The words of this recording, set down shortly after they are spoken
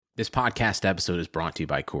This podcast episode is brought to you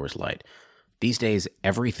by Coors Light. These days,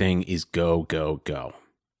 everything is go, go, go.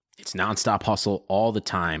 It's nonstop hustle all the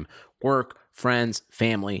time. Work, friends,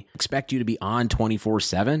 family expect you to be on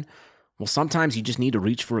 24/7. Well, sometimes you just need to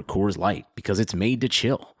reach for a Coors Light because it's made to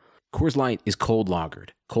chill. Coors Light is cold lagered,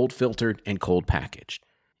 cold filtered, and cold packaged.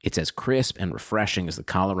 It's as crisp and refreshing as the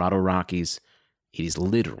Colorado Rockies. It is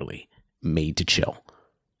literally made to chill.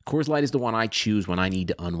 Coors Light is the one I choose when I need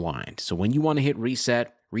to unwind. So when you want to hit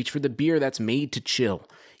reset, reach for the beer that's made to chill.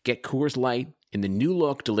 Get Coors Light in the new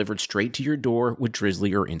look delivered straight to your door with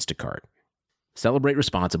Drizzly or Instacart. Celebrate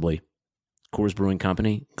responsibly. Coors Brewing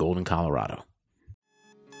Company, Golden, Colorado.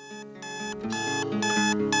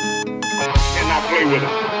 Cannot play with him.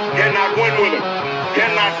 Cannot win with him.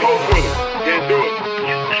 Cannot coach with him. Can't do it.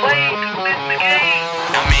 You play to win the game.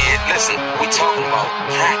 I mean, listen, we talking about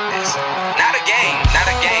practice. Not a game, not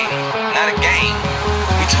a game, not a game.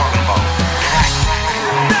 We talking about practice.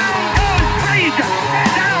 Down goes Frazier.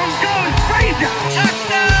 Down goes Frazier.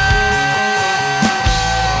 Touchdown!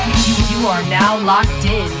 You are now locked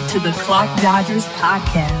in to the Clock Dodgers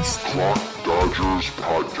podcast. Clock Dodgers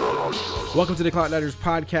Podcast. Welcome to the Clock Dodgers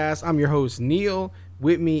podcast. I'm your host, Neil.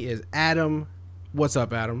 With me is Adam. What's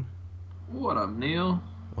up, Adam? What up, Neil?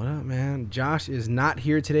 What up, man? Josh is not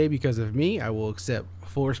here today because of me. I will accept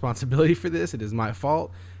full responsibility for this. It is my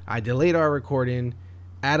fault. I delayed our recording.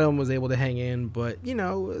 Adam was able to hang in, but you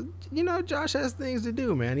know, Josh has things to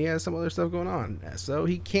do, man. He has some other stuff going on, so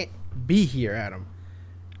he can't be here, Adam.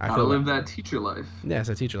 Gotta live that teacher life. Yeah, it's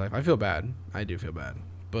a teacher life. I feel bad. I do feel bad.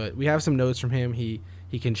 But we have some notes from him. He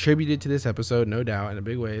contributed to this episode, no doubt, in a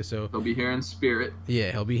big way. So He'll be here in spirit.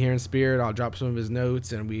 yeah, he'll be here in spirit. I'll drop some of his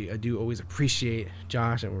notes, and I do always appreciate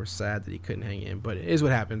Josh, and we're sad that he couldn't hang in, but it is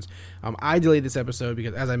what happens. I delayed this episode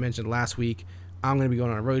because, as I mentioned last week, I'm going to be going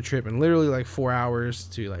on a road trip in literally like 4 hours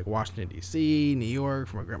to like Washington, D.C., New York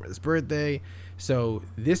for my grandmother's birthday. So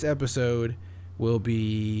this episode will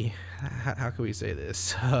be, how can we say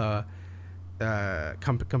this?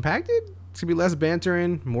 Compacted? It's going to be less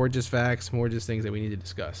bantering, more just facts, more just things that we need to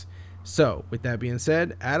discuss. So, with that being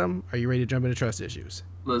said, Adam, are you ready to jump into trust issues?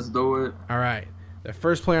 Let's do it. All right. The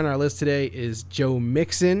first player on our list today is Joe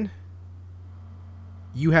Mixon.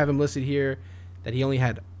 You have him listed here that he only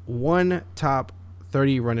had one top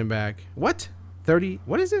 30 running back. What? 30?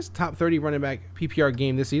 What is this? Top 30 running back PPR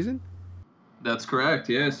game this season? That's correct,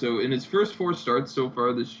 yeah. So in his first 4 starts so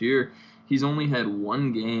far this year, he's only had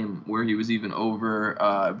one game where he was even over,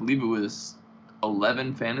 I believe it was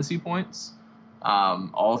 11 fantasy points.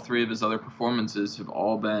 All 3 of his other performances have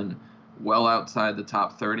all been well outside the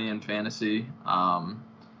top 30 in fantasy.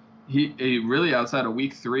 He really outside of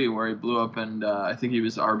week 3 where he blew up, and I think he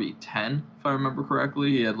was RB10, if I remember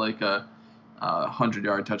correctly. He had like a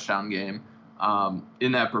 100-yard touchdown game.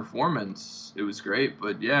 In that performance, it was great.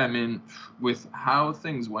 But yeah, I mean, with how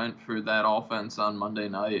things went for that offense on Monday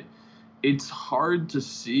night, it's hard to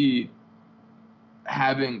see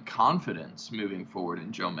having confidence moving forward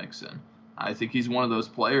in Joe Mixon. I think he's one of those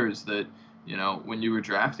players that, you know, when you were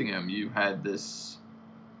drafting him, you had this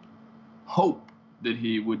hope that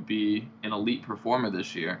he would be an elite performer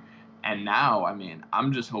this year. And now, I mean,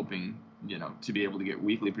 I'm just hoping, you know, to be able to get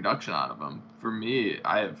weekly production out of him. For me,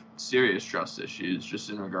 I have serious trust issues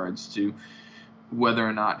just in regards to whether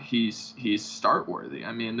or not he's start worthy.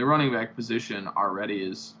 I mean, the running back position already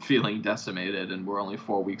is feeling decimated, and we're only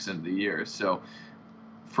 4 weeks into the year. So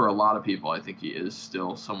for a lot of people, I think he is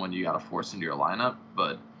still someone you got to force into your lineup.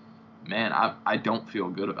 But man, I don't feel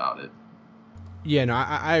good about it. Yeah, no,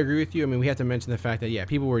 I agree with you. I mean, we have to mention the fact that, yeah,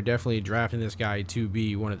 people were definitely drafting this guy to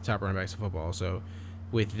be one of the top running backs of football. So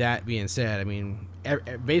with that being said, I mean,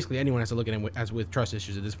 basically anyone has to look at him as with trust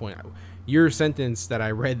issues at this point. Your sentence that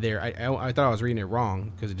I read there, I thought I was reading it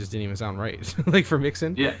wrong because it just didn't even sound right. Like for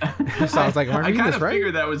Mixon. Yeah. So I was like, am I reading this right? I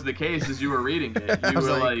figured that was the case as you were reading it. You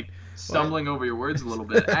were like stumbling over your words a little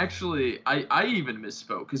bit. Actually, I even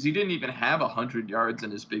misspoke because he didn't even have 100 yards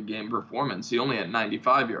in his big game performance. He only had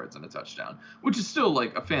 95 yards and a touchdown, which is still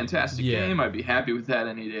like a fantastic game. I'd be happy with that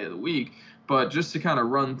any day of the week. But just to kind of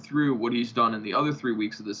run through what he's done in the other 3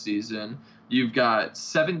 weeks of the season, you've got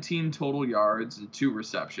 17 total yards and 2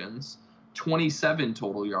 receptions, 27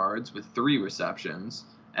 total yards with 3 receptions,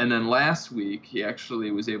 and then last week he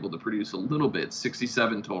actually was able to produce a little bit,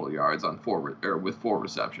 67 total yards on with 4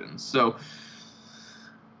 receptions. So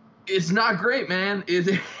it's not great, man.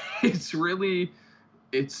 It's really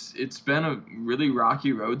it's been a really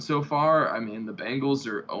rocky road so far. I mean, the Bengals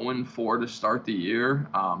are 0-4 to start the year.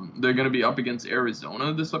 They're going to be up against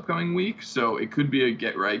Arizona this upcoming week, so it could be a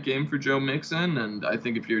get-right game for Joe Mixon. And I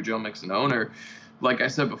think if you're a Joe Mixon owner, like I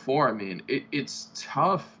said before, I mean, it's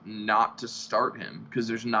tough not to start him because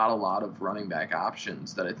there's not a lot of running back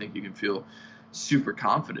options that I think you can feel super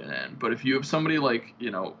confident in. But if you have somebody like,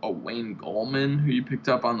 a Wayne Gallman who you picked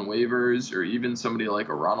up on the waivers, or even somebody like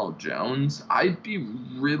a Ronald Jones, I'd be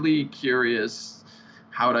really curious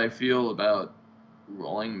how I feel about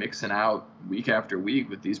rolling Mixon out week after week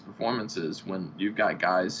with these performances when you've got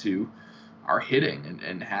guys who are hitting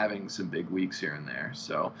and having some big weeks here and there.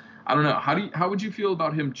 So I don't know. How would you feel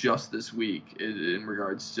about him just this week in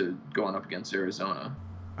regards to going up against Arizona?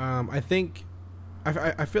 I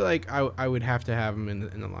feel like I would have to have him in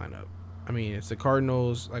the lineup. I mean, it's the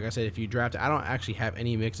Cardinals. Like I said, if you draft, I don't actually have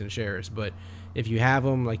any Mixon shares, but if you have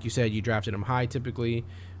them, like you said, you drafted them high typically.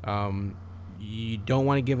 You don't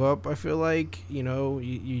want to give up. I feel like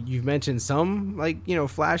you've mentioned some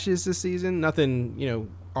flashes this season. Nothing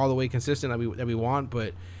all the way consistent that we want,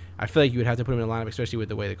 but I feel like you would have to put him in the lineup, especially with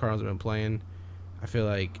the way the Cardinals have been playing. I feel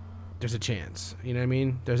like there's a chance. You know what I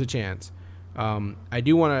mean? There's a chance. I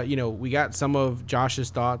do want to, we got some of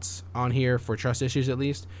Josh's thoughts on here for trust issues at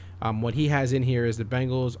least. What he has in here is the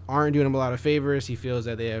Bengals aren't doing him a lot of favors. He feels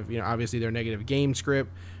that they have, obviously their negative game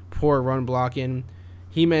script, poor run blocking.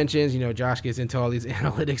 He mentions, Josh gets into all these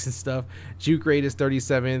analytics and stuff. Juke rate is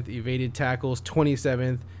 37th, evaded tackles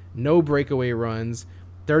 27th, no breakaway runs,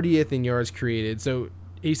 30th in yards created. So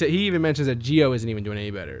he even mentions that Gio isn't even doing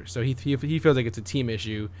any better. So he feels like it's a team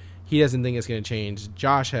issue. He doesn't think it's going to change.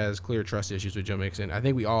 Josh has clear trust issues with Joe Mixon. I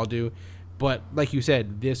think we all do. But like you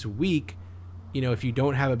said, this week, if you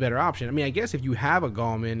don't have a better option, I mean, I guess if you have a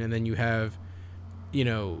Gallman and then you have,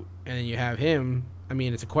 and then you have him, I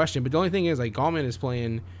mean, it's a question. But the only thing is, like, Gallman is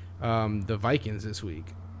playing the Vikings this week.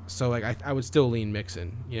 So, like, I would still lean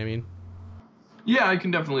Mixon. You know what I mean? Yeah, I can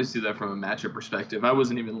definitely see that from a matchup perspective. I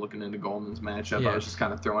wasn't even looking into Gallman's matchup. Yeah. I was just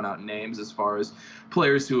kind of throwing out names as far as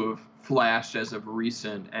players who have flashed as of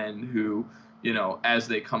recent and who, as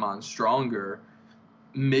they come on stronger,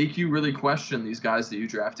 make you really question these guys that you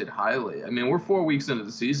drafted highly. I mean, we're 4 weeks into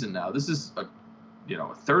the season now. This is a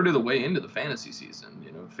third of the way into the fantasy season.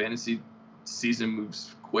 Fantasy season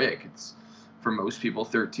moves quick. It's, for most people,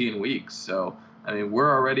 13 weeks. So, I mean, we're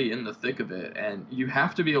already in the thick of it, and you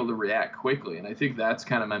have to be able to react quickly. And I think that's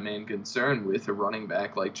kind of my main concern with a running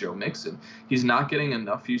back like Joe Mixon. He's not getting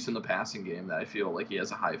enough use in the passing game that I feel like he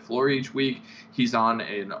has a high floor each week. He's on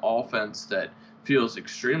an offense that feels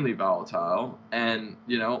extremely volatile. And,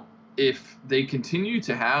 if they continue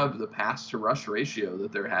to have the pass to rush ratio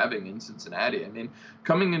that they're having in Cincinnati, I mean,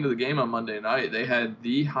 coming into the game on Monday night, they had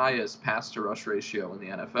the highest pass to rush ratio in the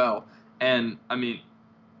NFL. And, I mean,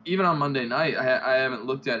 even on Monday night, I haven't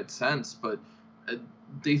looked at it since, but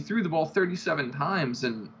they threw the ball 37 times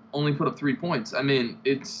and only put up 3 points. I mean,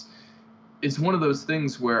 it's one of those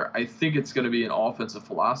things where I think it's going to be an offensive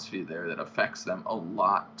philosophy there that affects them a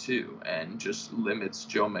lot too, and just limits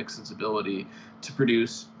Joe Mixon's ability to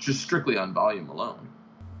produce just strictly on volume alone.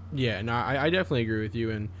 Yeah, no, I definitely agree with you.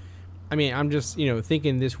 And I mean, I'm just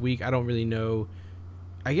thinking this week. I don't really know.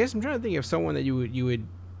 I guess I'm trying to think of someone that you would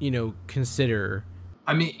consider.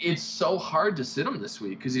 I mean, it's so hard to sit him this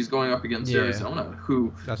week because he's going up against Arizona,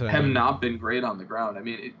 who have not been great on the ground. I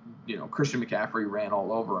mean, Christian McCaffrey ran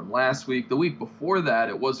all over him last week. The week before that,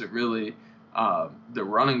 it wasn't really the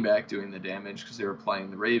running back doing the damage because they were playing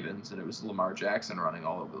the Ravens, and it was Lamar Jackson running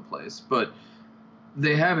all over the place. But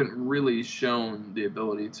they haven't really shown the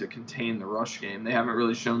ability to contain the rush game. They haven't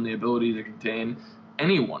really shown the ability to contain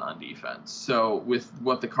anyone on defense. So with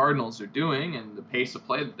what the Cardinals are doing and the pace of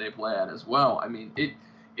play that they play at as well, I mean,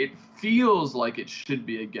 it feels like it should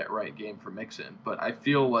be a get-right game for Mixon. But I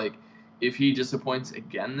feel like if he disappoints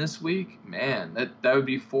again this week, man, that would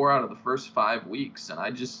be 4 out of the first 5 weeks. And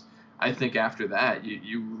I think after that,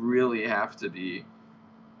 you really have to be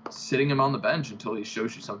sitting him on the bench until he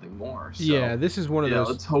shows you something more. So, yeah, this is one of those.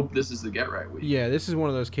 Let's hope this is the get-right week. Yeah, this is one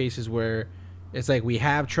of those cases where it's like we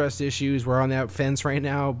have trust issues. We're on that fence right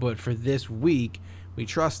now, but for this week, we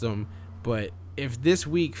trust him. But if this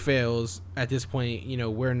week fails, at this point,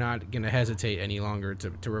 we're not going to hesitate any longer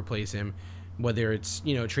to replace him, whether it's,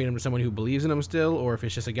 trade him to someone who believes in him still, or if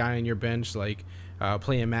it's just a guy on your bench, like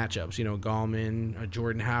playing matchups, Gallman,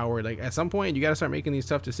 Jordan Howard. Like, at some point, you got to start making these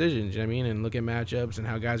tough decisions, you know what I mean, and look at matchups and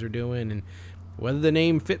how guys are doing, and whether the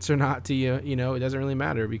name fits or not to you, it doesn't really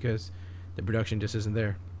matter because the production just isn't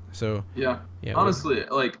there. So yeah, honestly,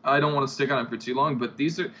 like, I don't want to stick on it for too long, but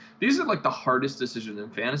these are like the hardest decisions in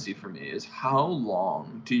fantasy for me, is how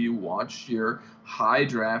long do you watch your high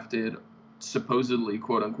drafted, supposedly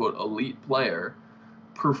quote unquote elite player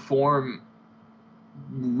perform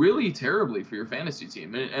really terribly for your fantasy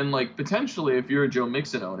team. And like, potentially, if you're a Joe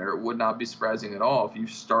Mixon owner, it would not be surprising at all if you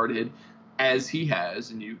started as he has,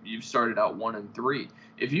 and you've started out 1-3.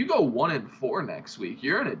 If you go 1-4 next week,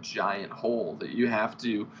 you're in a giant hole that you have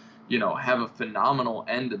to, have a phenomenal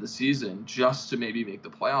end of the season just to maybe make the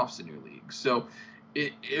playoffs in your league. So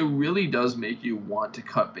it really does make you want to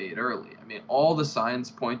cut bait early. I mean, all the signs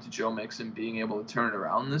point to Joe Mixon being able to turn it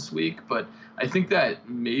around this week, but I think that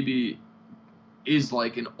maybe is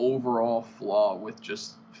like an overall flaw with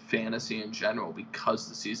just fantasy in general because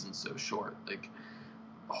the season's so short. Like,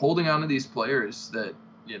 holding on to these players that,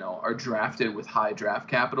 are drafted with high draft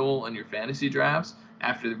capital in your fantasy drafts,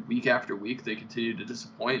 after week they continue to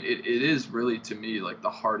disappoint. It is really, to me, like the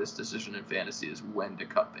hardest decision in fantasy is when to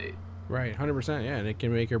cut bait. Right, 100%, yeah, and it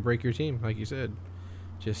can make or break your team, like you said.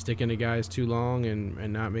 Just sticking to guys too long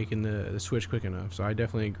and not making the switch quick enough. So I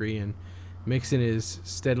definitely agree, and Mixon is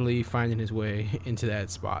steadily finding his way into that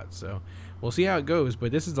spot. So we'll see how it goes,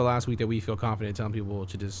 but this is the last week that we feel confident telling people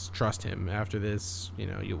to just trust him. After this,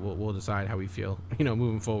 we'll decide how we feel,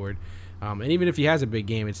 moving forward. And even if he has a big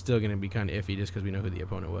game, it's still going to be kind of iffy just because we know who the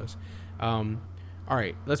opponent was. All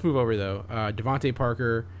right, let's move over, though. Devontae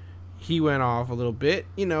Parker, he went off a little bit.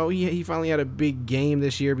 He finally had a big game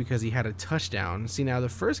this year because he had a touchdown. See, now the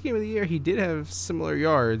first game of the year, he did have similar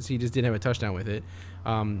yards. He just didn't have a touchdown with it.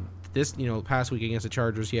 This, past week against the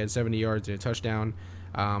Chargers, he had 70 yards and a touchdown.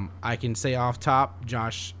 I can say off top,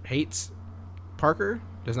 Josh hates Parker,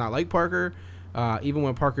 does not like Parker. Even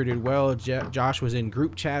when Parker did well, Josh was in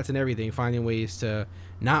group chats and everything, finding ways to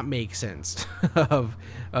not make sense of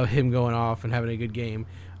him going off and having a good game.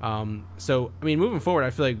 So, I mean, moving forward, I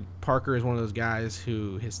feel like Parker is one of those guys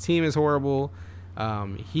who his team is horrible.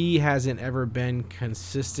 He hasn't ever been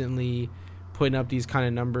consistently putting up these kind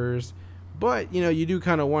of numbers. But, you do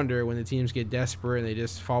kind of wonder when the teams get desperate and they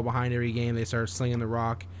just fall behind every game, they start slinging the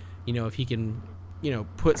rock, if he can,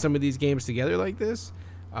 put some of these games together like this.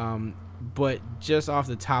 But just off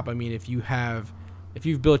the top, I mean, if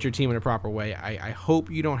you've built your team in a proper way, I hope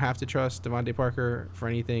you don't have to trust Devontae Parker for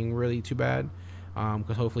anything really too bad.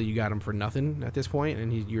 Because hopefully you got him for nothing at this point,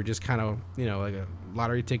 and you're just kind of, like a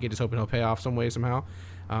lottery ticket, just hoping he'll pay off some way somehow.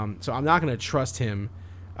 So I'm not going to trust him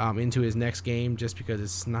into his next game just because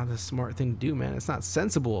it's not a smart thing to do, man. It's not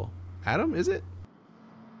sensible. Adam, is it?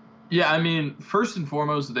 Yeah, I mean, first and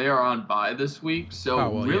foremost, they are on bye this week.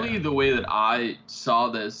 So the way that I saw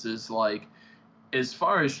this is like, as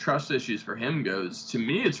far as trust issues for him goes, to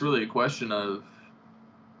me, it's really a question of,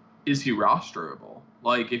 is he rosterable?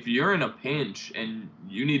 Like, if you're in a pinch and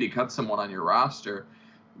you need to cut someone on your roster,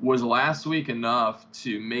 was last week enough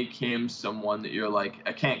to make him someone that you're like,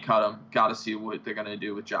 I can't cut him, got to see what they're going to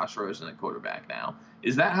do with Josh Rosen at quarterback now?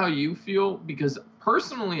 Is that how you feel? Because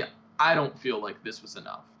personally, I don't feel like this was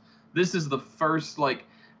enough. This is the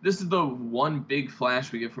one big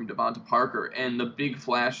flash we get from Devontae Parker, and the big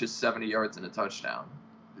flash is 70 yards and a touchdown.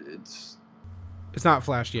 It's not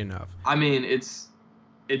flashy enough. I mean, it's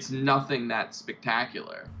nothing that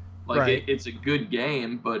spectacular. Like, right. It's a good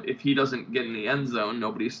game, but if he doesn't get in the end zone,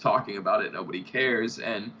 nobody's talking about it, nobody cares,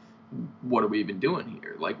 and what are we even doing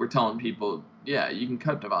here? Like, we're telling people, yeah, you can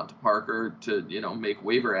cut Devontae Parker to, make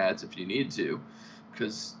waiver ads if you need to,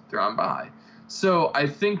 because they're on bye. So I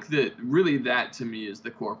think that really that, to me, is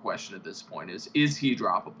the core question at this point, is he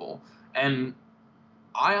droppable? And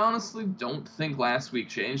I honestly don't think last week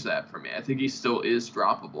changed that for me. I think he still is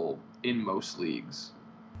droppable in most leagues.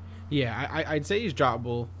 Yeah, I'd say he's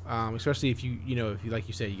droppable, especially if you like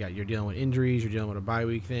you said, you're dealing with injuries, you're dealing with a bye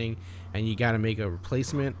week thing, and you got to make a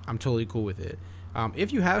replacement. I'm totally cool with it.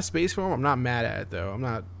 If you have space for him, I'm not mad at it though. I'm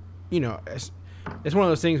not, it's one of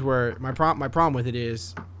those things where my problem with it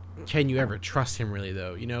is, can you ever trust him really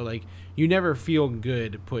though? Like, you never feel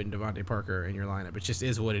good putting Devontae Parker in your lineup. It just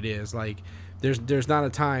is what it is. Like, there's not a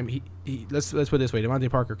time let's put it this way,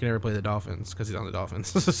 Devontae Parker can never play the Dolphins because he's on the Dolphins.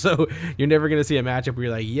 So you're never going to see a matchup where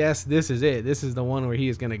you're like, yes, this is it. This is the one where he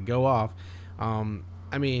is going to go off.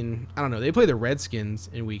 I mean, I don't know. They play the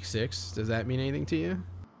Redskins in week 6. Does that mean anything to you?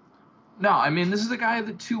 No, I mean, this is a guy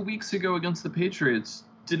that 2 weeks ago against the Patriots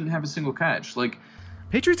didn't have a single catch. Like,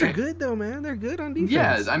 Patriots are good though, man. They're good on defense.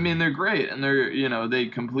 Yeah, I mean, they're great, and they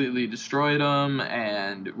completely destroyed them,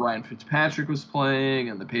 and Ryan Fitzpatrick was playing,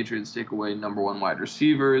 and the Patriots take away number 1 wide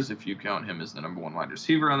receivers, if you count him as the number 1 wide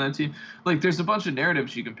receiver on that team. Like, there's a bunch of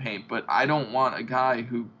narratives you can paint, but I don't want a guy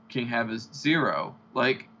who can have a 0.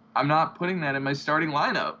 Like, I'm not putting that in my starting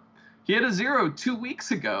lineup. He had a 0 2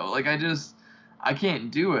 weeks ago. Like, I can't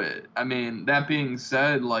do it. I mean, that being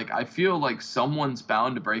said, like, I feel like someone's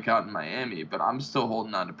bound to break out in Miami, but I'm still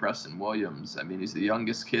holding on to Preston Williams. I mean, he's the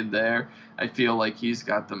youngest kid there. I feel like he's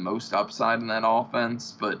got the most upside in that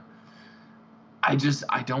offense, but I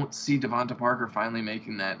don't see Devonta Parker finally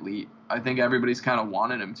making that leap. I think everybody's kind of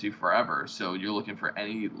wanted him to forever, so you're looking for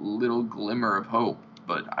any little glimmer of hope.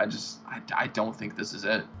 But I don't think this is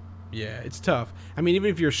it. Yeah, it's tough. I mean, even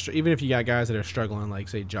if you got guys that are struggling, like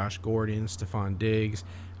say Josh Gordon, Stephon Diggs,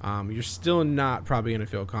 you're still not probably going to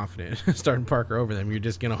feel confident starting Parker over them. You're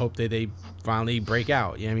just going to hope that they finally break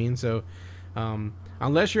out. You know what I mean? So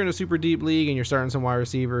unless you're in a super deep league and you're starting some wide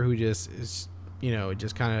receiver who just is,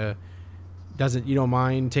 just kind of you don't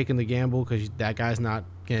mind taking the gamble because that guy's not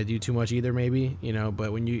going to do too much either, maybe,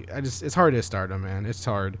 but it's hard to start him, man. It's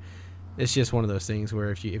hard. It's just one of those things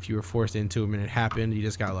where if you were forced into him and it happened, you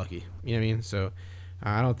just got lucky. You know what I mean? So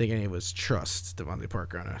I don't think any of us trust Devontae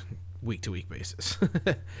Parker on a week-to-week basis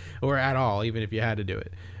or at all, even if you had to do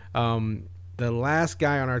it. The last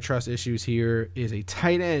guy on our trust issues here is a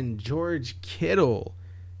tight end, George Kittle.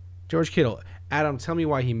 Adam, tell me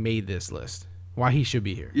why he made this list. Why he should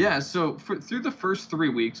be here. Yeah, so through the first 3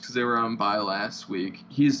 weeks, because they were on bye last week,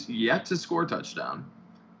 he's yet to score a touchdown.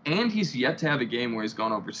 And he's yet to have a game where he's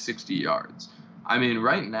gone over 60 yards. I mean,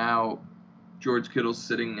 right now, George Kittle's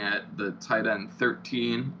sitting at the tight end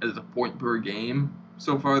 13 as a point per game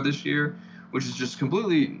so far this year, which is just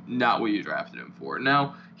completely not what you drafted him for.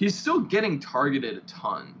 Now, he's still getting targeted a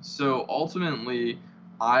ton. So ultimately,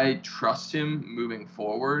 I trust him moving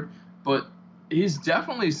forward. But he's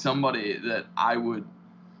definitely somebody that I would,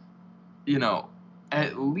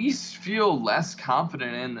 at least feel less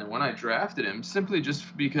confident in than when I drafted him, simply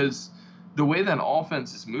just because the way that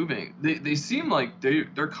offense is moving, they seem like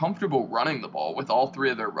they're comfortable running the ball with all three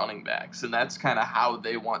of their running backs, and that's kind of how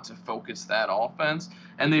they want to focus that offense,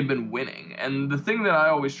 and they've been winning. And the thing that I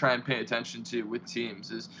always try and pay attention to with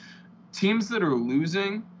teams is teams that are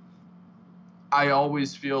losing, I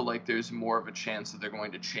always feel like there's more of a chance that they're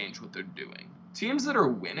going to change what they're doing. Teams that are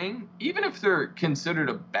winning, even if they're considered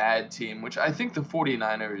a bad team, which I think the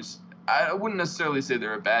 49ers, I wouldn't necessarily say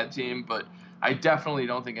they're a bad team, but I definitely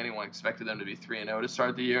don't think anyone expected them to be 3-0 to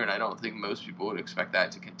start the year, and I don't think most people would expect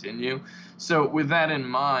that to continue. So with that in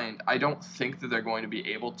mind, I don't think that they're going to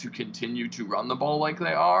be able to continue to run the ball like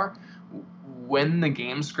they are. When the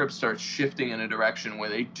game script starts shifting in a direction where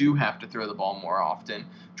they do have to throw the ball more often,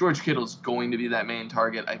 George Kittle's going to be that main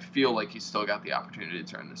target. I feel like he's still got the opportunity to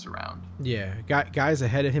turn this around. Yeah, guys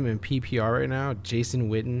ahead of him in PPR right now, Jason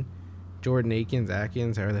Witten, Jordan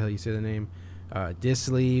Atkins, however the hell you say the name,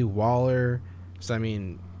 Disley, Waller. So, I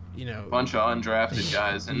mean, bunch of undrafted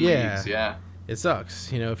guys in leagues, yeah. It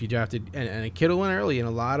sucks, if you drafted, and Kittle went early in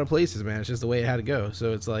a lot of places, man. It's just the way it had to go.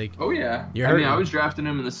 So it's like, oh yeah, I was drafting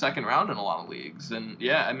him in the second round in a lot of leagues, and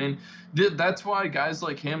yeah, I mean, that's why guys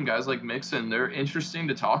like him, guys like Mixon, they're interesting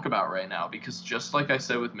to talk about right now, because just like I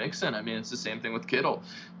said with Mixon, I mean, it's the same thing with Kittle.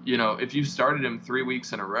 If you started him 3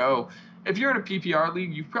 weeks in a row, if you're in a PPR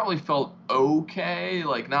league, you've probably felt okay,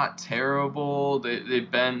 like not terrible. They've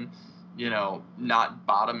been, not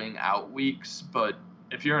bottoming out weeks, but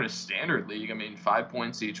if you're in a standard league, I mean, 5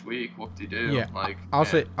 points each week, whoop-de-doo. Yeah, like I'll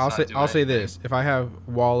say this: if I have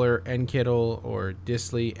Waller and Kittle or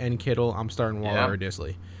Disley and Kittle, I'm starting Waller or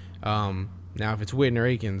Disley. Now if it's Witten or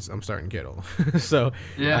Akins, I'm starting Kittle. So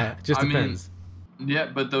just depends.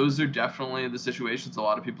 But those are definitely the situations a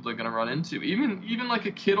lot of people are going to run into. Even like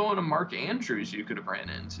a Kittle and a Mark Andrews, you could have ran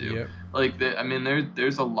into. Yep. Like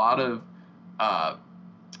there's a lot of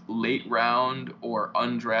late round or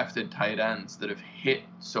undrafted tight ends that have hit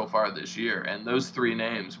so far this year, and those three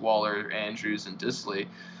names, Waller, Andrews, and Disley,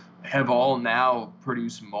 have all now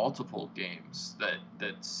produced multiple games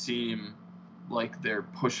that seem like they're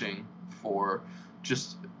pushing for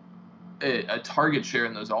just a target share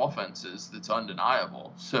in those offenses that's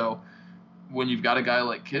undeniable. So when you've got a guy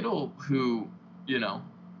like Kittle who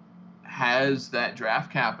has that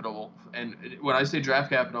draft capital. And when I say draft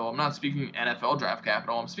capital, I'm not speaking NFL draft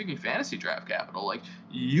capital. I'm speaking fantasy draft capital. Like,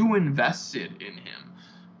 you invested in him.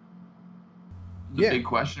 The big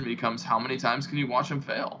question becomes, how many times can you watch him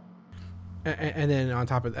fail? And then on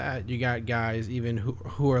top of that, you got guys even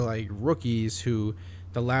who are like rookies who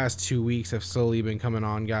the last 2 weeks have slowly been coming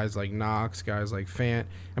on. Guys like Knox, guys like Fant.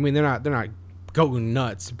 I mean, they're not going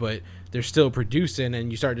nuts, but they're still producing.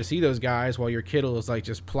 And you start to see those guys while your Kittle is like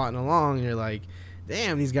just plotting along, and you're like,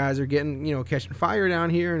 damn, these guys are getting, catching fire down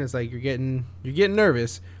here, and it's like you're getting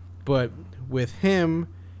nervous. But with him,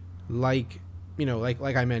 like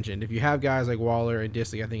I mentioned, if you have guys like Waller and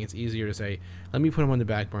Disley, I think it's easier to say, let me put him on the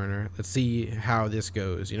back burner. Let's see how this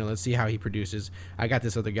goes. Let's see how he produces. I got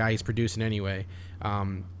this other guy he's producing anyway.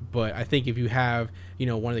 But I think if you have,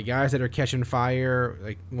 one of the guys that are catching fire,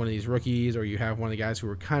 like one of these rookies, or you have one of the guys who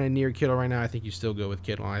are kind of near Kittle right now, I think you still go with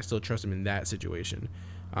Kittle, and I still trust him in that situation.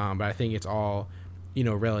 But I think it's all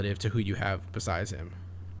relative to who you have besides him.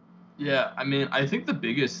 Yeah, I mean, I think the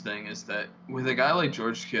biggest thing is that with a guy like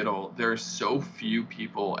George Kittle, there are so few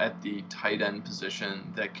people at the tight end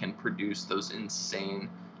position that can produce those insane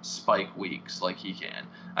spike weeks like he can.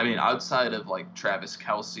 I mean, outside of like Travis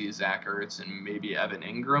Kelce, Zach Ertz, and maybe Evan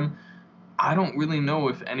Ingram, I don't really know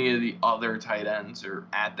if any of the other tight ends are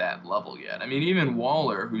at that level yet. I mean, even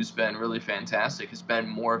Waller, who's been really fantastic, has been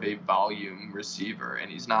more of a volume receiver, and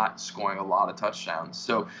he's not scoring a lot of touchdowns.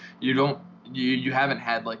 So you haven't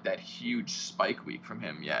had like that huge spike week from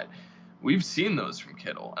him yet. We've seen those from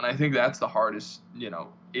Kittle, and I think that's the hardest,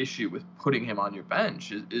 issue with putting him on your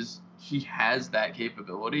bench is he has that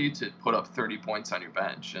capability to put up 30 points on your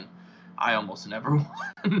bench, and I almost never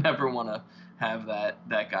want to have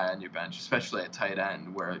that guy on your bench, especially at tight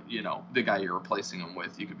end where, the guy you're replacing him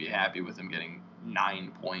with, you could be happy with him getting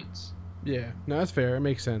 9 points. Yeah, no, that's fair. It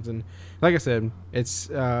makes sense. And like I said, it's,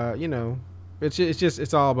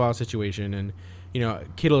 it's all about situation. And,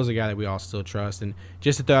 Kittle is a guy that we all still trust. And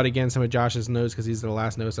just to throw out again some of Josh's notes, because these are the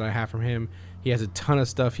last notes that I have from him. He has a ton of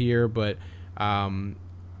stuff here, but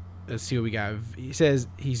let's see what we got. He says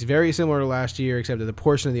he's very similar to last year, except that the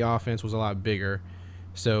portion of the offense was a lot bigger.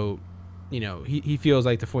 So, he feels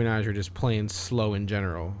like the 49ers are just playing slow in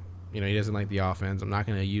general. He doesn't like the offense. I'm not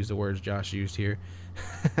going to use the words Josh used here.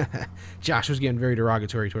 Josh was getting very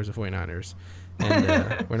derogatory towards the 49ers.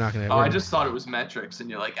 And we're not going to. I just thought it was metrics, and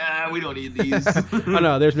you're like, we don't need these. Oh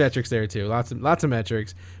no, there's metrics there too. Lots of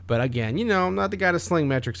metrics. But again, I'm not the guy to sling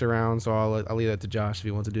metrics around, so I'll leave that to Josh if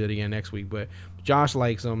he wants to do it again next week. But Josh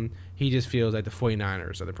likes them. He just feels like the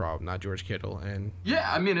 49ers are the problem, not George Kittle. And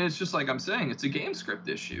yeah, I mean, it's just like I'm saying, it's a game script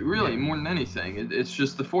issue, really, more than anything. It's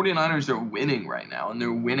just the 49ers are winning right now, and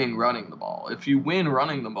they're winning running the ball. If you win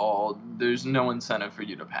running the ball, there's no incentive for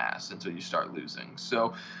you to pass until you start losing.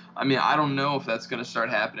 So, I mean, I don't know if that's going to start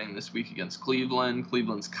happening this week against Cleveland.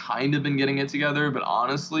 Cleveland's kind of been getting it together, but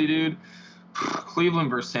honestly, dude, Cleveland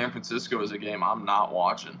versus San Francisco is a game I'm not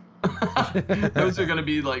watching. Those are going to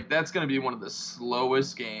be that's going to be one of the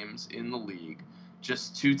slowest games in the league.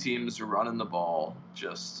 Just two teams running the ball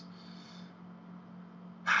just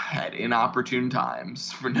at inopportune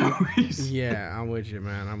times for no reason. Yeah, I'm with you,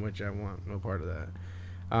 man. I'm with you. I want no part of that.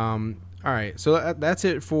 All right, so that's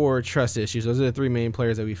it for trust issues. Those are the three main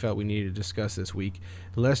players that we felt we needed to discuss this week.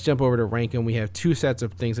 Let's jump over to rank them. We have two sets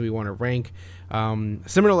of things that we want to rank.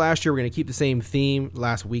 Similar to last year, we're going to keep the same theme.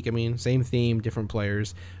 Same theme, different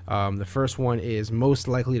players. The first one is most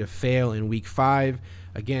likely to fail in week 5.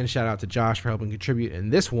 Again, shout out to Josh for helping contribute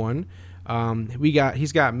in this one.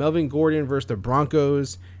 He's got Melvin Gordon versus the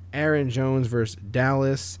Broncos, Aaron Jones versus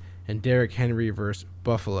Dallas, and Derrick Henry versus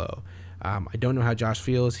Buffalo. I don't know how Josh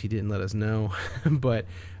feels. He didn't let us know, but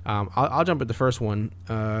I'll jump at the first one.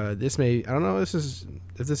 I don't know if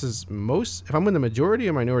this is if I'm in the majority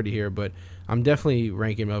or minority here, but I'm definitely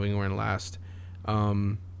ranking Melvin Gordon last.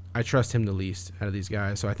 I trust him the least out of these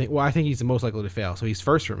guys, so I think he's the most likely to fail. So he's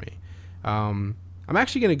first for me. I'm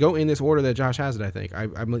actually going to go in this order that Josh has it. I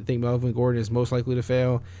think Melvin Gordon is most likely to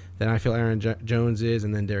fail. Then I feel Aaron Jones is,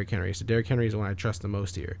 and then Derrick Henry. So Derrick Henry is the one I trust the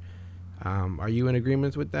most here. Are you in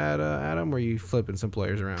agreement with that, Adam, or are you flipping some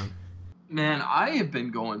players around? Man, I have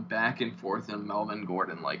been going back and forth on Melvin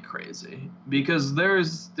Gordon like crazy because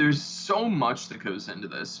there's so much that goes into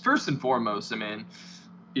this. First and foremost, I mean,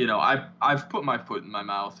 I've put my foot in my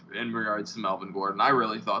mouth in regards to Melvin Gordon. I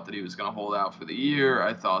really thought that he was going to hold out for the year.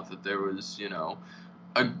 I thought that there was,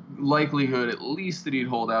 a likelihood at least that he'd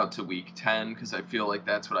hold out to week 10 because I feel like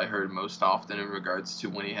that's what I heard most often in regards to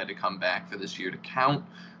when he had to come back for this year to count.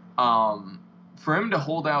 For him to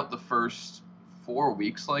hold out the first 4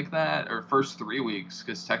 weeks like that, or first 3 weeks,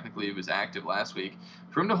 because technically he was active last week,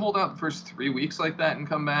 for him to hold out the first 3 weeks like that and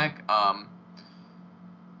come back,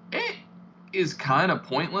 it is kind of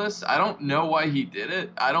pointless. I don't know why he did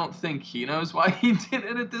it. I don't think he knows why he did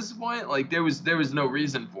it at this point. Like, there was no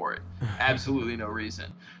reason for it. Absolutely no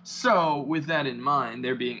reason. So, with that in mind,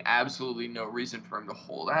 there being absolutely no reason for him to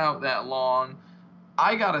hold out that long,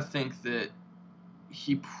 I gotta think that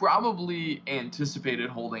he probably anticipated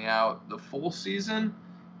holding out the full season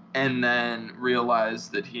and then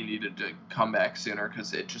realized that he needed to come back sooner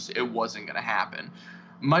because it wasn't going to happen.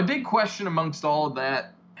 My big question amongst all of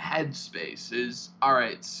that headspace is, all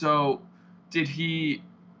right, so did he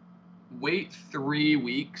wait 3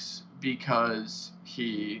 weeks because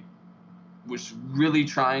he was really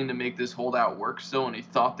trying to make this holdout work still and he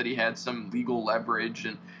thought that he had some legal leverage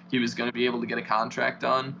and he was going to be able to get a contract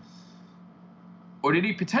done? Or did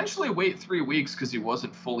he potentially wait 3 weeks because he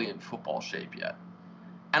wasn't fully in football shape yet?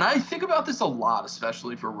 And I think about this a lot,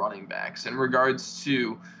 especially for running backs, in regards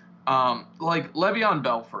to Like Le'Veon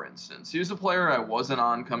Bell, for instance. He was a player I wasn't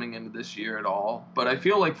on coming into this year at all, but I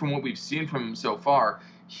feel like from what we've seen from him so far,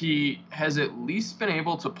 he has at least been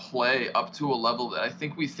able to play up to a level that I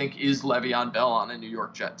think we think is Le'Veon Bell on a New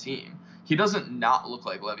York Jet team. He doesn't not look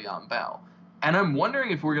like Le'Veon Bell. And I'm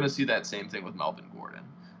wondering if we're going to see that same thing with Melvin Gordon.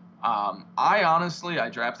 I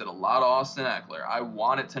drafted a lot of Austin Eckler. I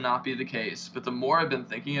want it to not be the case, but the more I've been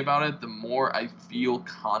thinking about it, the more I feel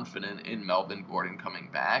confident in Melvin Gordon coming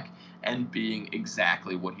back and being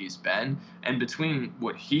exactly what he's been. And between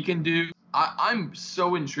what he can do, I'm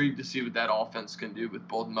so intrigued to see what that offense can do with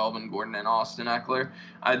both Melvin Gordon and Austin Eckler.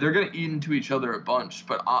 They're going to eat into each other a bunch,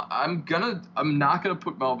 but I'm not going to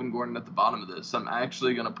put Melvin Gordon at the bottom of this. I'm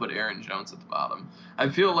actually going to put Aaron Jones at the bottom. I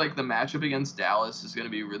feel like the matchup against Dallas is going to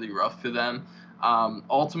be really rough for them.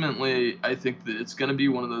 Ultimately, I think that it's going to be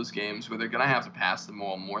one of those games where they're going to have to pass the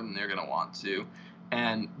ball more than they're going to want to.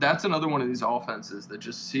 And that's another one of these offenses that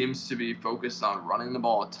just seems to be focused on running the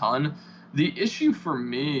ball a ton. The issue for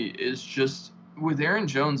me is just with Aaron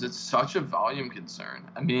Jones, it's such a volume concern.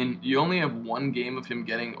 I mean, you only have one game of him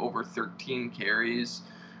getting over 13 carries.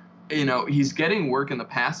 You know, he's getting work in the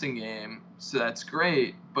passing game, so that's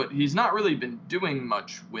great, but he's not really been doing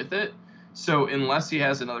much with it. So unless he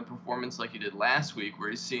has another performance like he did last week where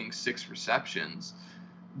he's seeing 6 receptions,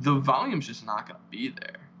 the volume's just not going to be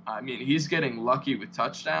there. I mean, he's getting lucky with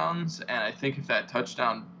touchdowns, and I think if that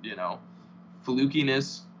touchdown,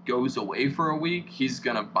 flukiness goes away for a week, he's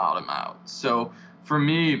going to bottom out. So for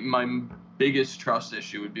me, my biggest trust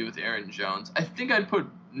issue would be with Aaron Jones. I think I'd put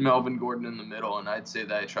Melvin Gordon in the middle, and I'd say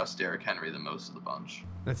that I trust Derrick Henry the most of the bunch.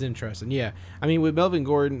 That's interesting. Yeah. I mean, with Melvin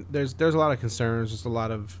Gordon, there's a lot of concerns, just a lot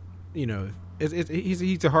of,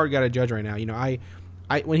 he's a hard guy to judge right now. I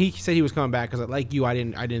when he said he was coming back, because like you, I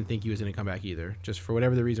didn't think he was going to come back either. Just for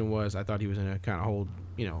whatever the reason was, I thought he was going to kind of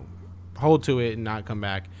hold to it and not come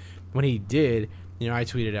back. When he did, I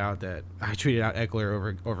tweeted out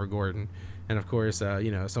Eckler over Gordon, and of course,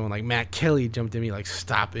 someone like Matt Kelly jumped in me like,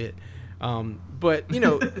 stop it. But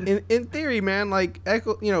in theory, man, like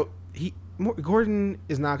Eckler, Gordon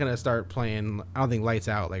is not going to start playing, I don't think, lights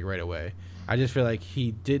out like right away. I just feel like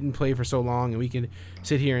he didn't play for so long, and we can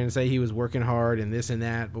sit here and say he was working hard and this and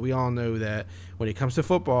that, but we all know that when it comes to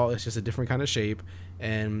football, it's just a different kind of shape.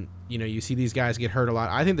 And, you see these guys get hurt a lot.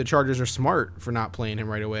 I think the Chargers are smart for not playing him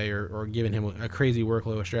right away or giving him a crazy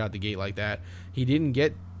workload straight out the gate like that. He didn't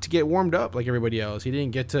get to get warmed up like everybody else. He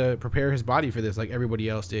didn't get to prepare his body for this like everybody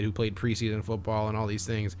else did who played preseason football and all these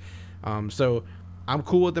things. So I'm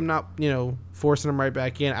cool with them not, forcing him right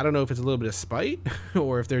back in. I don't know if it's a little bit of spite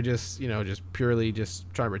or if they're just, just purely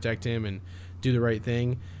just trying to protect him and do the right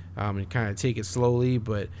thing and kind of take it slowly.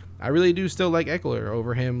 But I really do still like Eckler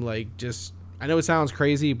over him. Like, just, I know it sounds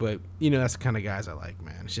crazy, but, that's the kind of guys I like,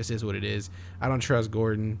 man. It just is what it is. I don't trust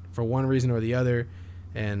Gordon for one reason or the other,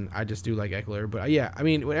 and I just do like Eckler. But, yeah, I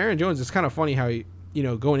mean, with Aaron Jones, it's kind of funny how,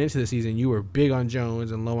 going into the season, you were big on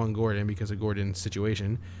Jones and low on Gordon because of Gordon's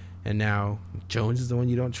situation. And now Jones is the one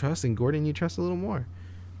you don't trust, and Gordon you trust a little more.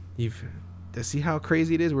 To see how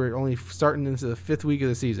crazy it is. We're only starting into the 5th week of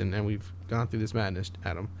the season, and we've gone through this madness,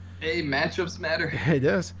 Adam. Hey, matchups matter. It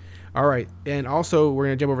does. All right, and also we're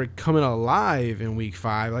going to jump over to Coming Alive in Week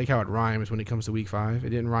 5. I like how it rhymes when it comes to Week 5. It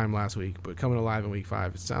didn't rhyme last week, but Coming Alive in Week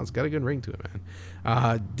 5, it got a good ring to it, man.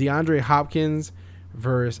 DeAndre Hopkins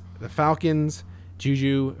versus the Falcons,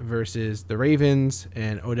 Juju versus the Ravens,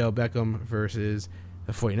 and Odell Beckham versus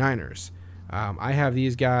the 49ers. I have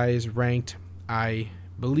these guys ranked. I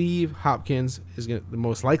believe Hopkins is the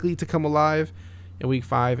most likely to come alive in Week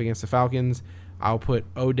 5 against the Falcons. I'll put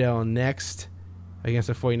Odell next against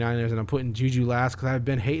the 49ers, and I'm putting Juju last because I've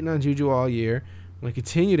been hating on Juju all year. I'm going to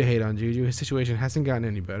continue to hate on Juju. His situation hasn't gotten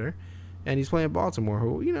any better, and he's playing Baltimore,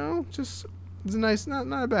 who, just is a nice,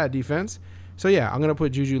 not a bad defense. So, yeah, I'm going to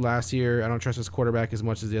put Juju last here. I don't trust his quarterback as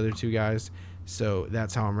much as the other two guys, so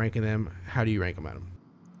that's how I'm ranking them. How do you rank them, Adam?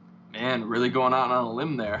 Man, really going out on a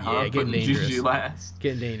limb there, huh? Yeah, getting dangerous. Juju last.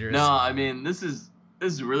 Getting dangerous. No, I mean, this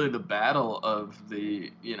is really the battle of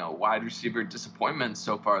the, wide receiver disappointments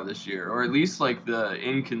so far this year, or at least like the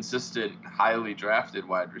inconsistent, highly drafted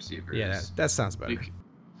wide receivers. Yeah, that sounds better.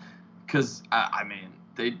 Because, I mean,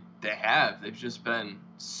 they've just been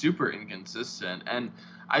super inconsistent. And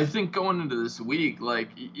I think going into this week, like,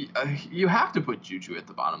 you have to put Juju at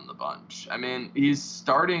the bottom of the bunch. I mean, he's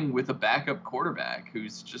starting with a backup quarterback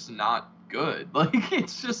who's just not good. Like,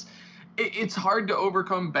 it's hard to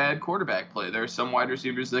overcome bad quarterback play. There are some wide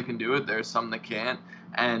receivers that can do it. There are some that can't.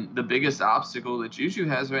 And the biggest obstacle that Juju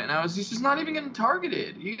has right now is he's just not even getting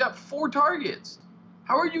targeted. He got 4 targets.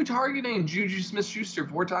 How are you targeting Juju Smith-Schuster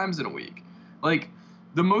 4 times in a week? Like,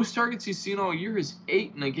 the most targets he's seen all year is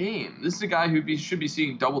 8 in a game. This is a guy who should be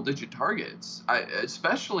seeing double-digit targets,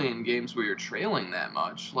 especially in games where you're trailing that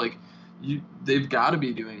much. Like, they've got to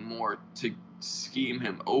be doing more to scheme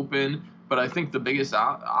him open. But I think the biggest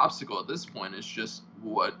obstacle at this point is just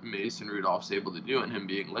what Mason Rudolph's able to do and him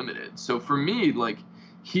being limited. So for me, like,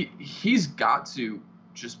 he's got to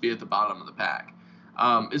just be at the bottom of the pack.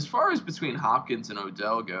 As far as between Hopkins and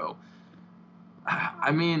Odell go,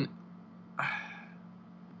 I mean,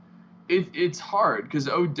 it's hard because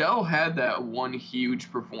Odell had that one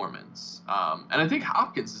huge performance. And I think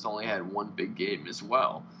Hopkins has only had one big game as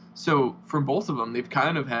well. So for both of them, they've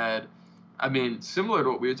kind of had, I mean, similar to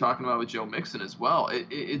what we were talking about with Joe Mixon as well.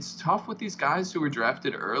 It's tough with these guys who were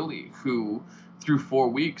drafted early who, through 4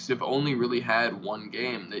 weeks, have only really had one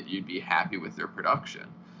game that you'd be happy with their production.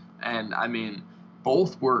 And, I mean,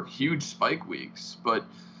 both were huge spike weeks, but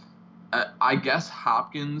I guess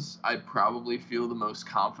Hopkins I'd probably feel the most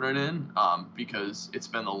confident in because it's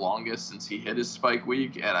been the longest since he hit his spike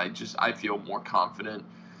week, and I feel more confident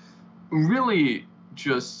really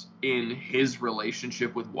just in his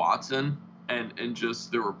relationship with Watson and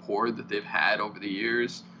just the rapport that they've had over the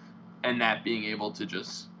years, and that being able to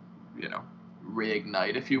just,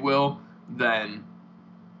 reignite, if you will, than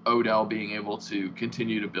Odell being able to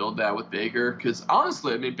continue to build that with Baker. Because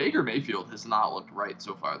honestly, I mean, Baker Mayfield has not looked right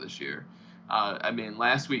so far this year. I mean,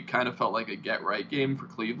 last week kind of felt like a get-right game for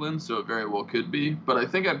Cleveland, so it very well could be. But I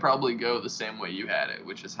think I'd probably go the same way you had it,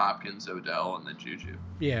 which is Hopkins, Odell, and then Juju.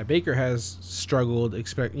 Yeah, Baker has struggled,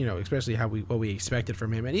 especially what we expected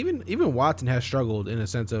from him. And even Watson has struggled in a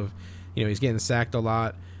sense of, he's getting sacked a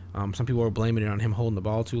lot. Some people are blaming it on him holding the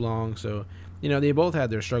ball too long. So, they both had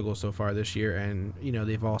their struggles so far this year, and,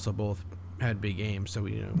 they've also both had big games. So,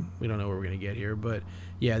 we don't know where we're going to get here. But,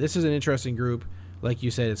 yeah, this is an interesting group. Like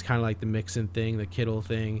you said, it's kind of like the Mixon thing, the Kittle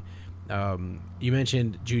thing. You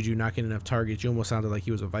mentioned Juju not getting enough targets. You almost sounded like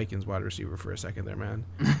he was a Vikings wide receiver for a second there, man.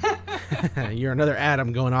 You're another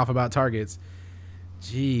Adam going off about targets.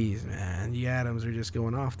 Jeez, man. The Adams are just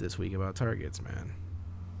going off this week about targets, man.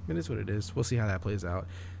 It is what it is. We'll see how that plays out.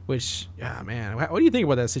 Which, man, what do you think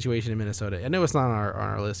about that situation in Minnesota? I know it's not on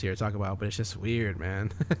our list here to talk about, but it's just weird,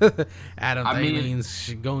 man. Adam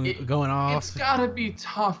Thielen's going off. It's got to be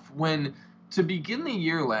tough when, to begin the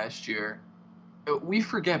year last year, we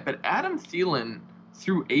forget, but Adam Thielen,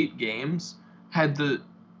 through 8 games, had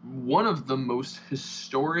one of the most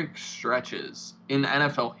historic stretches in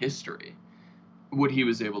NFL history, what he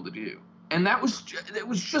was able to do. And it was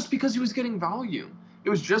just because he was getting volume. It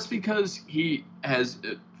was just because he has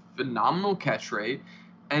a phenomenal catch rate,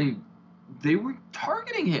 and they were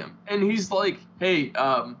targeting him. And he's like, hey,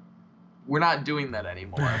 we're not doing that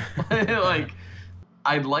anymore. Like,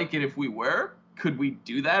 I'd like it if we were. Could we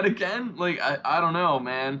do that again? Like, I don't know,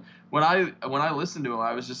 man. When I listened to him,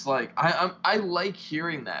 I was just like, I like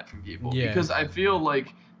hearing that from people, because I feel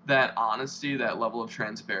like that honesty, that level of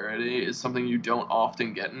transparency is something you don't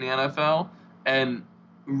often get in the NFL. And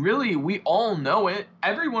really, we all know it.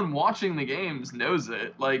 Everyone watching the games knows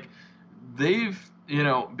it. Like, they've,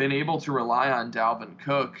 been able to rely on Dalvin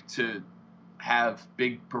Cook to have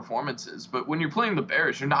big performances. But when you're playing the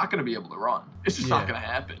Bears, you're not going to be able to run. It's just not going to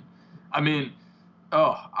happen. I mean,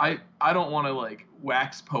 I don't want to, like,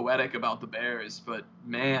 wax poetic about the Bears, but,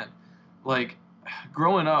 man, like,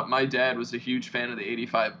 growing up, my dad was a huge fan of the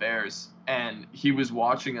 '85 Bears, and he was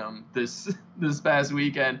watching them this past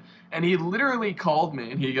weekend, and he literally called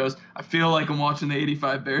me, and he goes, I feel like I'm watching the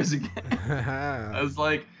 '85 Bears again. I was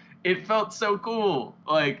like, it felt so cool.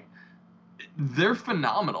 Like, they're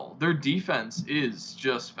phenomenal. Their defense is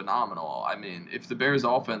just phenomenal. I mean, if the Bears'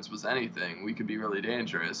 offense was anything, we could be really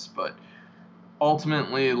dangerous, but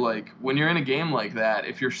ultimately, like, when you're in a game like that,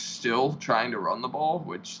 if you're still trying to run the ball,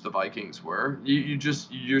 which the Vikings were,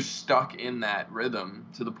 you're stuck in that rhythm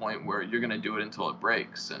to the point where you're going to do it until it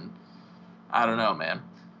breaks. And I don't know, man.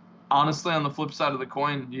 Honestly, on the flip side of the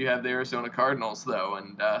coin, you have the Arizona Cardinals, though,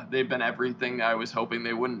 and they've been everything I was hoping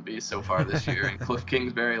they wouldn't be so far this year. And Cliff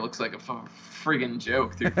Kingsbury looks like a friggin'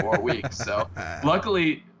 joke through 4 weeks. So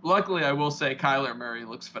luckily, I will say Kyler Murray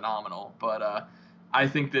looks phenomenal, but I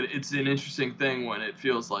think that it's an interesting thing when it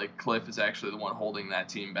feels like Cliff is actually the one holding that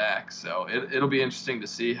team back. So it'll be interesting to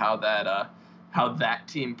see how that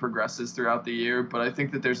team progresses throughout the year. But I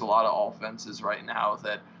think that there's a lot of offenses right now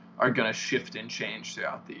that are going to shift and change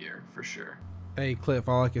throughout the year for sure. Hey, Cliff,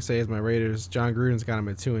 all I can say is my Raiders, John Gruden's got him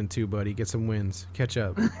at 2-2, buddy. Get some wins. Catch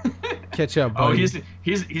up. Catch up, buddy. Oh,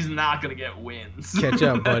 he's not going to get wins. Catch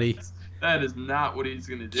up, buddy. That is not what he's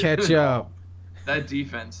going to do. Catch up. That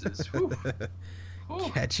defense is...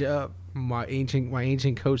 Catch up. My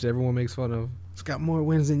ancient coach that everyone makes fun of. He's got more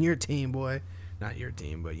wins than your team, boy. Not your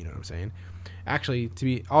team, but you know what I'm saying. Actually, to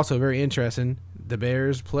be also very interesting, the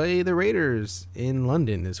Bears play the Raiders in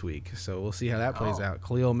London this week. So we'll see how that plays out.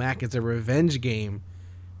 Khalil Mack, it's a revenge game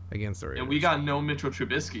against the Raiders. And we got no Mitchell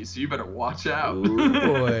Trubisky, so you better watch out. Ooh,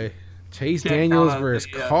 boy. Chase Daniels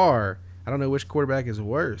versus Carr. I don't know which quarterback is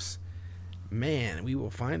worse. Man, we will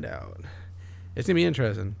find out. It's going to be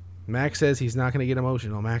interesting. Max says he's not going to get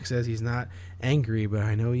emotional. Max says he's not angry, but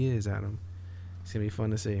I know he is, Adam. It's going to be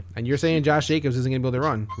fun to see. And you're saying Josh Jacobs isn't going to be able to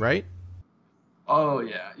run, right? Oh,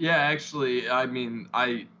 yeah. Yeah, actually, I mean,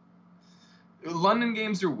 London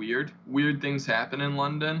games are weird. Weird things happen in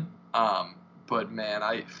London. But, man,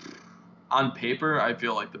 on paper, I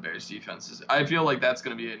feel like the Bears defense I feel like that's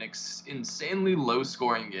going to be an insanely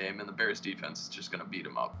low-scoring game, and the Bears defense is just going to beat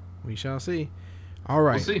them up. We shall see. All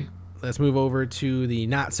right. We'll see. Let's move over to the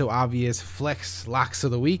not-so-obvious flex locks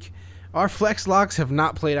of the week. Our flex locks have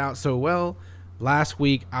not played out so well. Last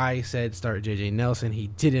week, I said start J.J. Nelson. He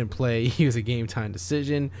didn't play. He was a game-time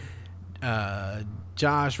decision.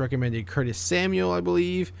 Josh recommended Curtis Samuel, I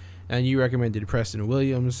believe, and you recommended Preston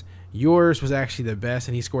Williams. Yours was actually the best,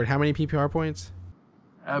 and he scored how many PPR points?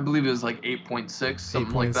 I believe it was like 8.6,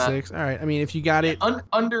 something like that. 8.6. All right. I mean, if you got it.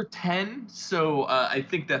 Under 10, so I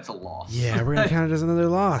think that's a loss. Yeah, we're going to count it as another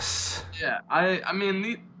loss. Yeah, I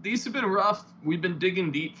mean, these have been rough. We've been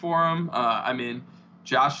digging deep for them. I mean,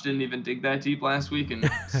 Josh didn't even dig that deep last week and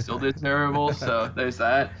still did terrible, so there's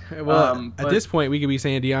that. Well, at this point, we could be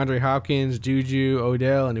saying DeAndre Hopkins, Juju,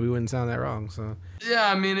 Odell, and we wouldn't sound that wrong. So.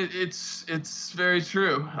 Yeah, I mean, it's very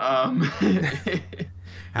true. How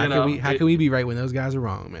can we be right when those guys are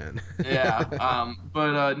wrong, man? Yeah.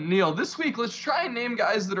 But Neil, this week let's try and name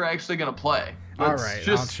guys that are actually going to play. All right,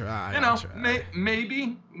 I'll try.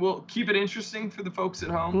 Maybe we'll keep it interesting for the folks at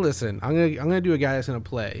home. Listen, I'm gonna do a guy that's gonna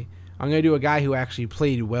play. I'm gonna do a guy who actually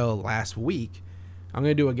played well last week. I'm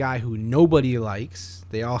gonna do a guy who nobody likes.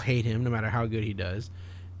 They all hate him, no matter how good he does.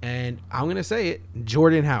 And I'm gonna say it,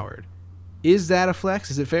 Jordan Howard. Is that a flex?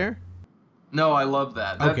 Is it fair? No, I love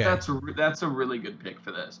that. Okay. That's a really good pick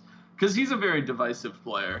for this because he's a very divisive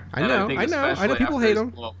player. I know people hate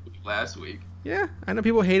him. Last week. Yeah, I know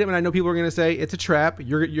people hate him, and I know people are going to say it's a trap.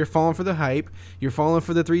 You're falling for the hype. You're falling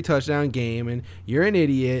for the 3-touchdown game, and you're an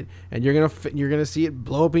idiot, and you're gonna see it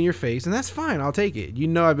blow up in your face, and that's fine. I'll take it. You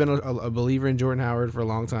know, I've been a believer in Jordan Howard for a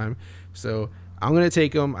long time, so I'm going to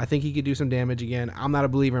take him. I think he could do some damage again. I'm not a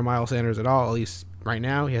believer in Miles Sanders at all, at least right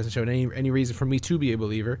now. He hasn't shown any reason for me to be a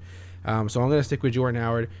believer. So I'm going to stick with Jordan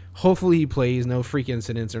Howard. Hopefully he plays. No freak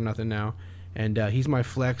incidents or nothing now. And he's my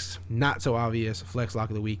flex, not so obvious, flex lock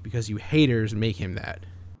of the week because you haters make him that.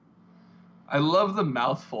 I love the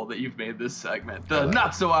mouthful that you've made this segment. The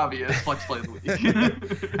not so obvious flex play of the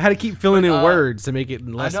week. I had to keep filling in words to make it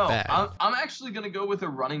less bad. I'm actually going to go with a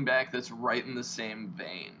running back that's right in the same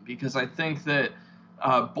vein because I think that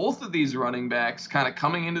both of these running backs kind of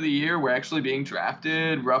coming into the year were actually being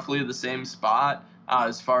drafted roughly the same spot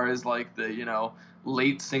as far as like the,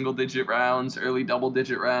 late single-digit rounds, early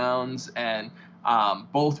double-digit rounds, and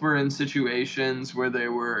both were in situations where they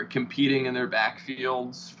were competing in their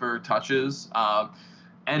backfields for touches,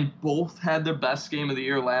 and both had their best game of the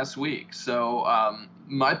year last week. So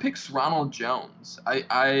my pick's Ronald Jones.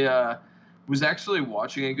 I was actually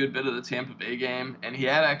watching a good bit of the Tampa Bay game, and he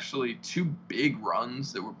had actually 2 big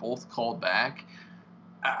runs that were both called back.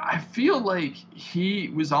 I feel like he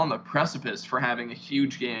was on the precipice for having a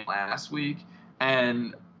huge game last week.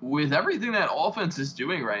 And with everything that offense is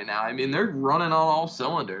doing right now, I mean, they're running on all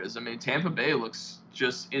cylinders. I mean, Tampa Bay looks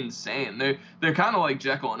just insane. They're kind of like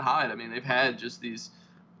Jekyll and Hyde. I mean, they've had just these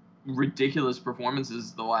ridiculous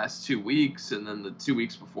performances the last 2 weeks, and then the 2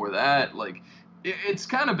 weeks before that. Like, it's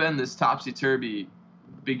kind of been this topsy-turvy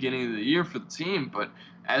beginning of the year for the team. But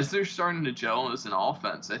as they're starting to gel as an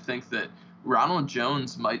offense, I think that Ronald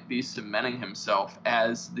Jones might be cementing himself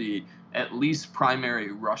as the at least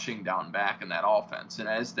primary rushing down back in that offense. And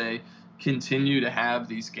as they continue to have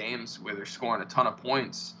these games where they're scoring a ton of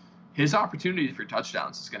points, his opportunity for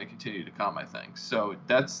touchdowns is going to continue to come, I think. So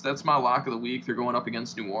that's my lock of the week. They're going up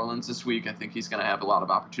against New Orleans this week. I think he's going to have a lot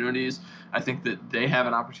of opportunities. I think that they have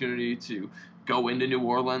an opportunity to go into New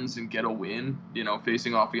Orleans and get a win,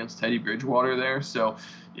 facing off against Teddy Bridgewater there. So,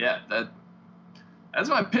 yeah, that's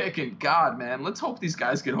my pick, and God, man, let's hope these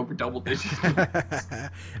guys get over double digits.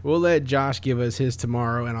 We'll let Josh give us his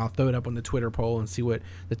tomorrow, and I'll throw it up on the Twitter poll and see what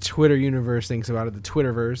the Twitter universe thinks about it, the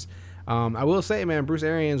Twitterverse. I will say, man, Bruce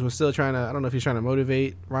Arians was still trying to, I don't know if he's trying to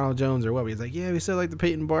motivate Ronald Jones or what, but he's like, yeah, we still like the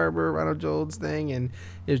Peyton Barber, Ronald Jones thing, and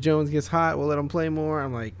if Jones gets hot, we'll let him play more.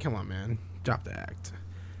 I'm like, come on, man, drop the act.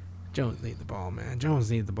 Jones needs the ball, man. Jones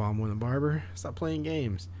needs the ball more than Barber. Stop playing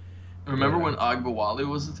games. Remember when Agbawali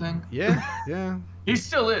was a thing? Yeah. He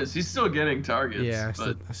still is. He's still getting targets. Yeah,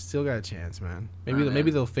 I still got a chance, man.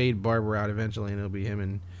 Maybe they'll fade Barber out eventually, and it'll be him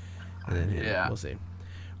and then him. Yeah. We'll see.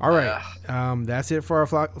 All right, that's it for our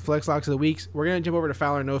flex locks of the weeks. We're gonna jump over to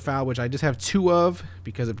foul or no foul, which I just have 2 of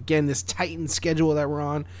because of, again, this tightened schedule that we're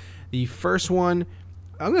on. The first one,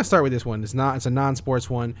 I'm gonna start with this one. It's a non-sports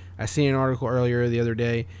one. I seen an article earlier the other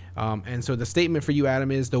day, and so the statement for you, Adam,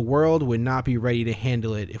 is the world would not be ready to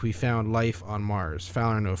handle it if we found life on Mars.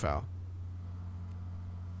 Foul or no foul?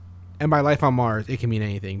 And by life on Mars, it can mean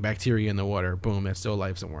anything. Bacteria in the water, boom, that's still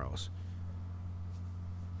life somewhere else.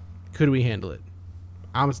 Could we handle it?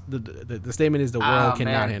 The statement is the world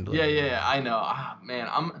cannot handle it. Yeah, I know. Man,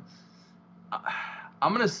 I'm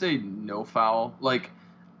gonna say no foul. Like,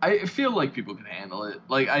 I feel like people can handle it.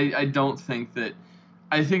 Like, I don't think that.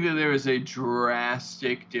 I think that there is a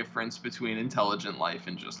drastic difference between intelligent life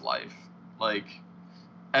and just life. Like,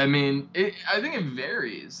 I mean, I think it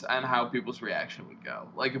varies on how people's reaction would go.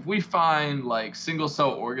 Like, if we find like single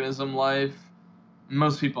cell organism life,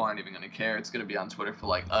 most people aren't even going to care. It's going to be on Twitter for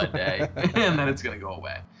like a day, and then it's going to go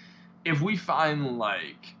away. If we find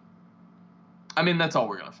like, I mean, that's all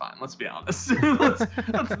we're going to find. Let's be honest. We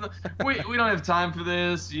don't have time for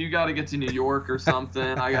this. You got to get to New York or something.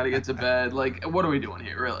 I got to get to bed. Like, what are we doing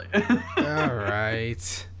here, really?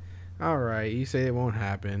 All right. You say it won't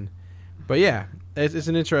happen. But yeah, it's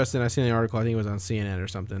an interesting. I seen the article. I think it was on CNN or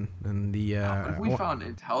something. And if we found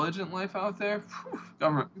intelligent life out there,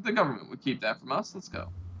 the government would keep that from us. Let's go.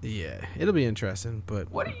 Yeah, it'll be interesting. But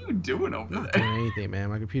what are you doing over there? Not doing anything, man.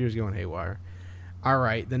 My computer's going haywire. All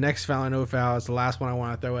right, the next foul or no foul is the last one I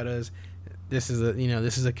want to throw at us. This is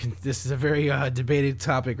a very debated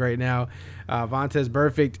topic right now. Vontaze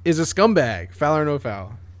Burfict is a scumbag. Foul or no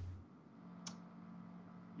foul?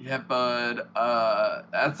 Yeah, bud.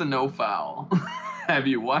 That's a no foul. Have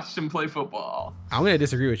you watched him play football? I'm gonna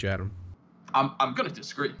disagree with you, Adam. I'm gonna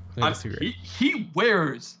disagree. He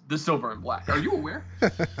wears the silver and black. Are you aware?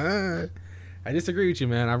 I disagree with you,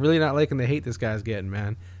 man. I'm really not liking the hate this guy's getting,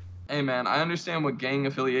 man. Hey, man, I understand what gang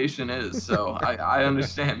affiliation is, so I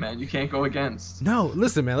understand, man. You can't go against. No,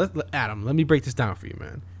 listen, man. Adam, let me break this down for you,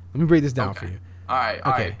 man. Let me break this down for you. All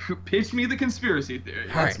right. Pitch me the conspiracy theory.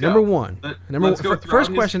 All right, number one.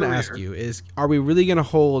 First question to ask you is, are we really going to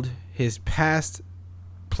hold his past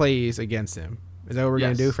plays against him? Is that what we're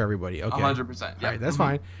going to do for everybody? Okay. 100%. All right, that's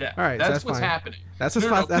fine. Yeah. All right, that's what's happening. That's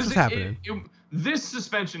what's happening. This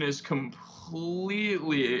suspension is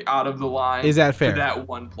completely out of the line. Is that fair? For that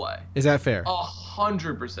one play. Is that fair?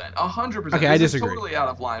 100%. 100%. Okay, I disagree. It's totally out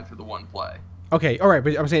of line for the one play. Okay, all right,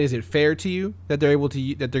 but I'm saying, is it fair to you that they're going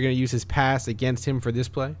to use his past against him for this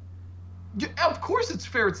play? Yeah, of course it's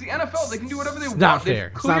fair. It's the NFL. They can do whatever they want. Not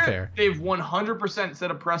fair. It's not fair. They've 100%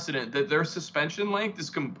 set a precedent that their suspension length is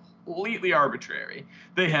completely arbitrary.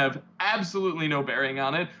 They have absolutely no bearing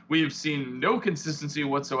on it. We have seen no consistency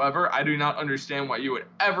whatsoever. I do not understand why you would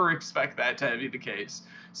ever expect that to be the case.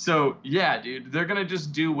 So, yeah, dude, they're going to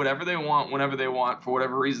just do whatever they want, whenever they want, for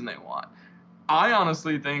whatever reason they want. I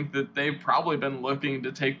honestly think that they've probably been looking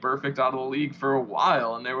to take Burfict out of the league for a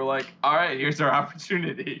while, and they were like, all right, here's our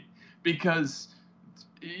opportunity. Because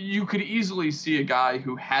you could easily see a guy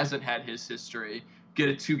who hasn't had his history get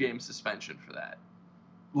a 2-game suspension for that.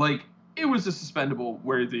 Like, it was a suspendable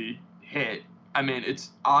worthy hit. I mean,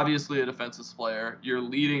 it's obviously a defensive player. You're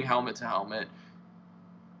leading helmet to helmet.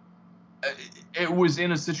 It was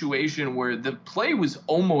in a situation where the play was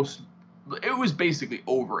basically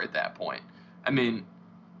over at that point. I mean,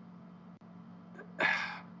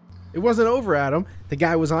 it wasn't over, Adam. The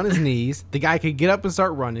guy was on his knees. The guy could get up and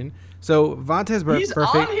start running. So Vontaze Burfict. He's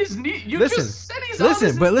on his knees. You just said he's on his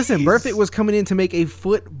knees. Listen, Burfict was coming in to make a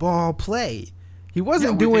football play. He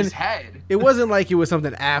wasn't doing his head. It wasn't like it was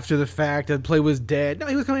something after the fact that the play was dead. No,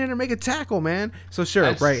 he was coming in to make a tackle, man. So sure,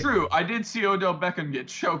 That's right. true. I did see Odell Beckham get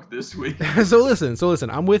choked this week. So listen.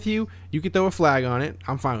 I'm with you. You could throw a flag on it.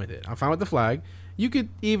 I'm fine with it. I'm fine with the flag. You could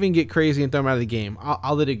even get crazy and throw him out of the game.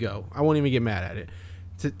 I'll let it go. I won't even get mad at it.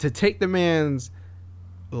 To take the man's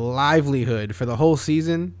livelihood for the whole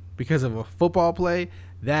season because of a football play,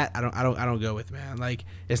 that I don't go with, man. Like,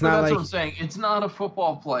 it's not like, that's what I'm saying. It's not a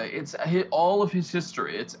football play. It's all of his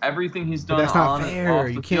history. It's everything he's done. That's not on fair. And off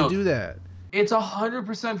the You can't field. do that. It's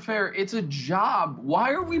 100% fair. It's a job.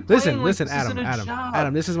 Why are we playing Listen, this Adam, isn't a job?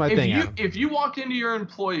 Adam, this is my thing, Adam. If you walked into your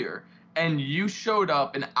employer and you showed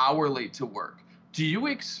up an hour late to work, do you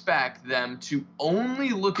expect them to only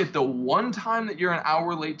look at the one time that you're an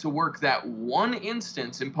hour late to work, that one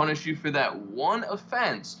instance, and punish you for that one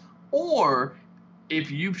offense? Or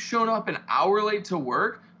if you've shown up an hour late to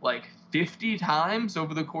work, like 50 times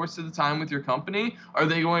over the course of the time with your company? Are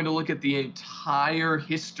they going to look at the entire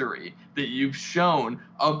history that you've shown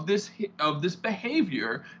of this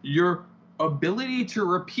behavior, your ability to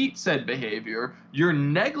repeat said behavior, your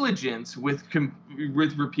negligence with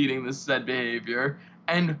repeating this said behavior,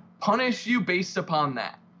 and punish you based upon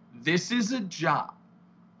that? This is a job.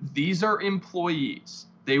 These are employees.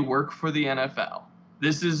 They work for the NFL.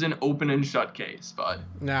 This is an open and shut case, bud.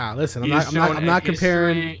 Nah, listen, I'm You've not shown a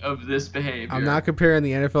comparing history of this behavior. I'm not comparing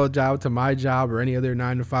the NFL job to my job or any other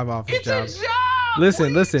 9-to-5 office It's job. a job.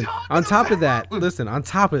 Listen. What are you On talking top of about? that, on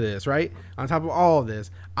top of this, right? On top of all of this,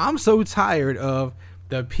 I'm so tired of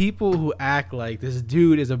the people who act like this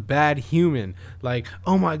dude is a bad human. Like,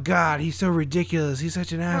 oh my God, he's so ridiculous. He's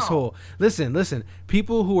such an asshole. Listen.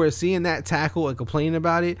 People who are seeing that tackle and complaining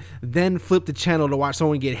about it, then flip the channel to watch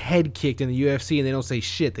someone get head kicked in the UFC and they don't say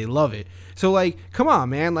shit. They love it. So, like, come on,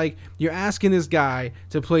 man. Like, you're asking this guy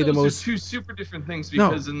to play the Those most. are two super different things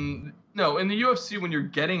because in the UFC, when you're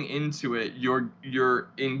getting into it, you're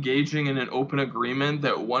engaging in an open agreement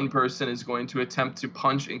that one person is going to attempt to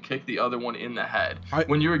punch and kick the other one in the head.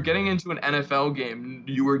 When you were getting into an NFL game,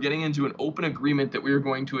 you were getting into an open agreement that we were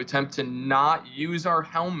going to attempt to not use our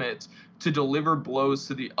helmet to deliver blows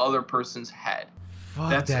to the other person's head.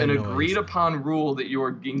 That's that an noise. agreed upon rule that you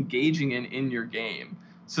are engaging in your game.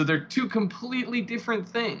 So they're two completely different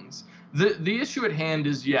things. The issue at hand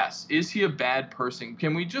is, yes, is he a bad person?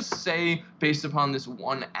 Can we just say, based upon this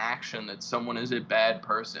one action, that someone is a bad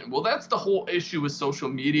person? Well, that's the whole issue with social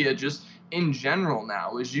media just in general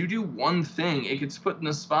now, is you do one thing, it gets put in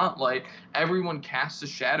the spotlight, everyone casts a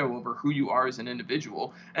shadow over who you are as an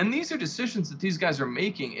individual. And these are decisions that these guys are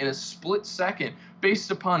making in a split second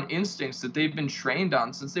based upon instincts that they've been trained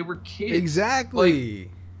on since they were kids. Exactly.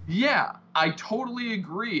 Yeah, I totally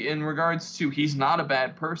agree in regards to he's not a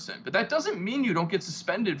bad person, but that doesn't mean you don't get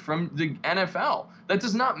suspended from the NFL. That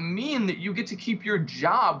does not mean that you get to keep your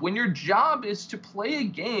job when your job is to play a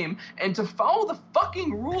game and to follow the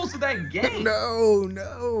fucking rules of that game.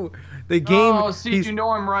 No. The game. Oh, see, you know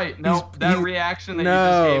I'm right. No, that reaction that you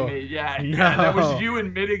just gave me. Yeah, that was you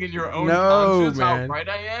admitting in your own conscience how right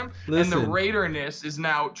I am. Listen. And the Raiderness is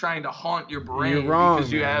now trying to haunt your brain. You're wrong,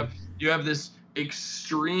 because you man. have this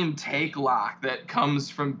extreme take lock that comes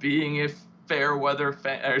from being a fair weather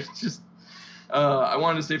fan. Or just I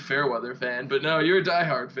wanted to say fair weather fan, but no, you're a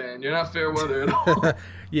diehard fan. You're not fair weather at all.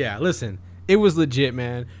 Yeah, listen, it was legit,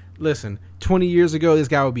 man. Listen, 20 years ago, this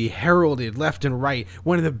guy would be heralded left and right.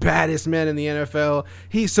 One of the baddest men in the NFL.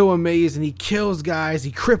 He's so amazing. He kills guys.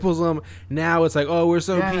 He cripples them. Now it's like, oh, we're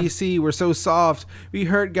so PC. We're so soft. We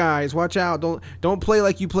hurt guys. Watch out. Don't play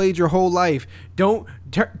like you played your whole life. Go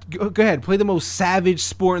ahead. Play the most savage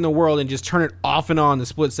sport in the world and just turn it off and on the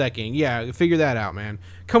split second. Yeah, figure that out, man.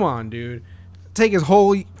 Come on, dude. Take his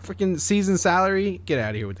whole freaking season salary. Get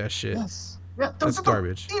out of here with that shit. Yes. Yeah, those That's are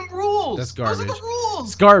garbage. The rules. That's garbage. Those are the rules.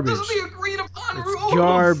 It's garbage. Those are the agreed upon It's rules.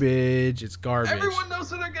 garbage. It's garbage. Everyone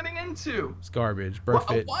knows what they're getting into. It's garbage.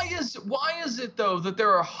 Perfect. Why is it though that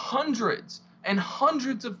there are hundreds and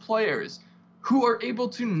hundreds of players who are able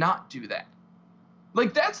to not do that?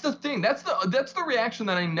 Like, that's the thing. That's the reaction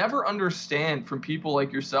that I never understand from people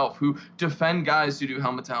like yourself who defend guys who do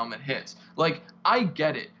helmet-to-helmet hits. Like, I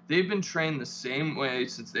get it. They've been trained the same way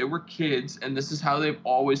since they were kids, and this is how they've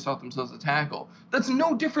always taught themselves to tackle. That's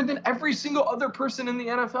no different than every single other person in the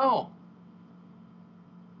NFL.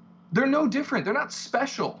 They're no different. They're not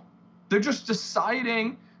special. They're just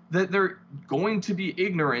deciding that they're going to be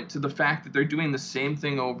ignorant to the fact that they're doing the same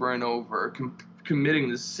thing over and over,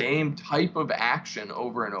 committing the same type of action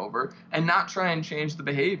over and over, and not try and change the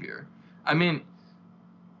behavior. I mean,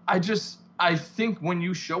 I think when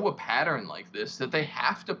you show a pattern like this, that they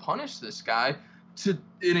have to punish this guy to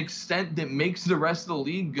an extent that makes the rest of the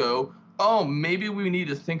league go, oh, maybe we need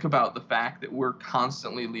to think about the fact that we're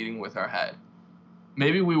constantly leading with our head.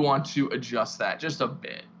 Maybe we want to adjust that just a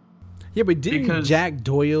bit. Yeah, but didn't Jack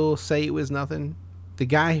Doyle say it was nothing? The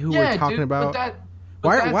guy who we're talking about.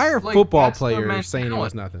 Why are football players saying it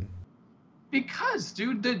was nothing? Because,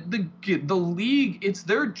 dude, the league, it's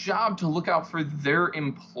their job to look out for their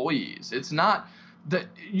employees. It's not that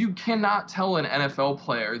you cannot tell an NFL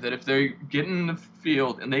player that if they get in the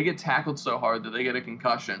field and they get tackled so hard that they get a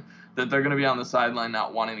concussion, that they're going to be on the sideline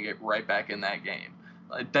not wanting to get right back in that game.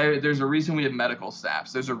 Like, there's a reason we have medical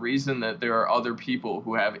staffs. There's a reason that there are other people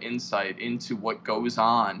who have insight into what goes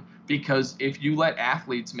on. Because if you let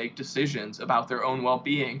athletes make decisions about their own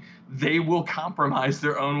well-being, they will compromise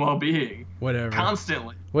their own well-being. Whatever.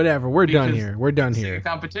 Constantly. Whatever. We're done here. We're done here.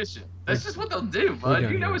 Competition. That's just what they'll do, bud.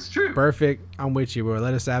 You know it's true. Perfect. I'm with you, bro.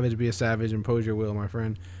 Let a savage be a savage. Impose your will, my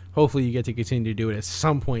friend. hopefully you get to continue to do it at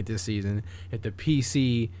some point this season if the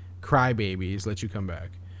PC crybabies let you come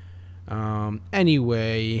back.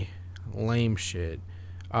 Anyway, lame shit.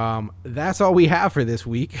 That's all we have for this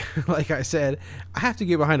week. Like I said, I have to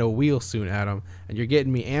get behind a wheel soon, Adam, and you're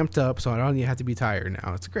getting me amped up, so I don't even have to be tired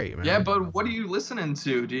now. It's great, man. Yeah, but what are you listening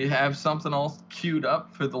to? Do you have something all queued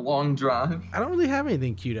up for the long drive? I don't really have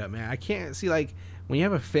anything queued up, man. I can't see, like, when you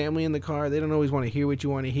have a family in the car, they don't always want to hear what you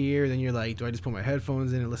want to hear. Then you're like, do I just put my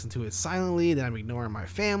headphones in and listen to it silently? Then I'm ignoring my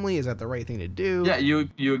family. Is that the right thing to do? Yeah, you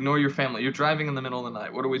ignore your family. You're driving in the middle of the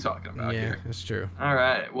night. What are we talking about here? Yeah, that's true. All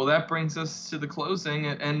right. Well, that brings us to the closing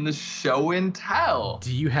and the show and tell.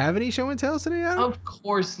 Do you have any show and tells today, Adam? Of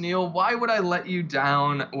course, Neil. Why would I let you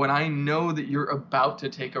down when I know that you're about to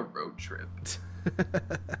take a road trip?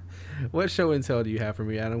 What show and tell do you have for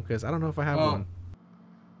me, Adam? Because I don't know if I have one.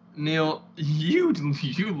 Neil, you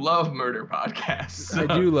love murder podcasts.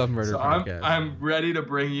 I do love murder podcasts. I'm ready to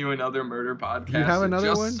bring you another murder podcast. You have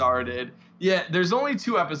another one? Just started. Yeah, there's only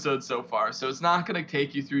 2 episodes so far, so it's not going to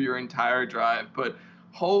take you through your entire drive, but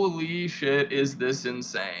holy shit, is this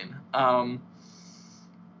insane.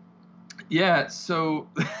 Yeah, so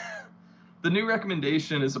the new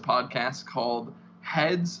recommendation is a podcast called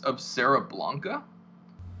Heads of Sarah Blanca.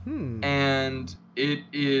 And it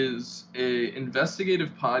is a investigative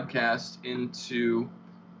podcast into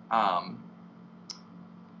an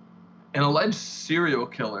alleged serial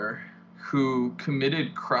killer who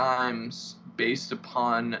committed crimes based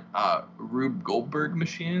upon Rube Goldberg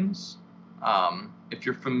machines. If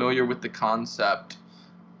you're familiar with the concept,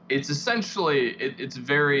 it's essentially it's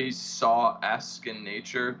very Saw-esque in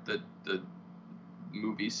nature. The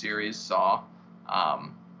movie series Saw.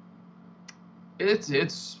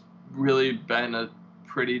 It's really been a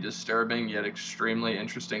pretty disturbing yet extremely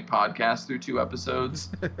interesting podcast through 2 episodes.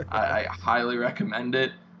 I highly recommend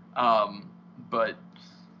it. But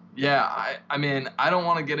yeah, I mean, I don't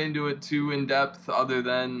want to get into it too in depth other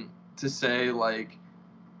than to say, like,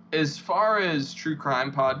 as far as true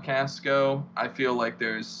crime podcasts go, I feel like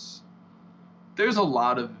there's a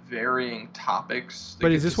lot of varying topics.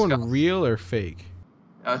 But is this one real or fake?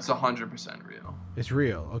 It's 100% real. It's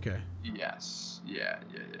real. Okay. Yes. Yeah.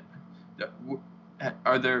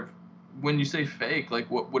 Are there, when you say fake,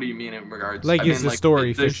 like what do you mean in regards? Like, is the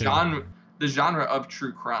story the fictional? The genre of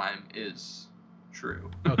true crime is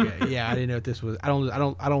true. Okay. Yeah, I didn't know if this was. I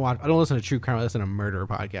don't listen to true crime. I listen to murder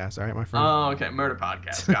podcasts. All right, my friend. Oh, okay, murder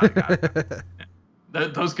podcasts. Got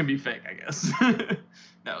it. Those can be fake, I guess.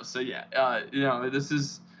 No. So yeah, this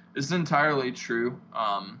is entirely true.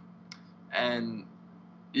 And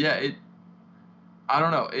yeah, I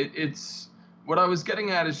don't know. It's what I was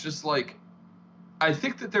getting at is just like, I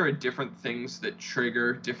think that there are different things that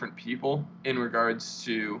trigger different people in regards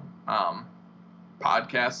to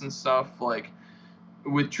podcasts and stuff. Like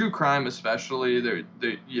with true crime, especially,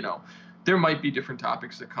 there might be different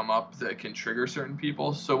topics that come up that can trigger certain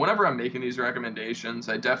people. So whenever I'm making these recommendations,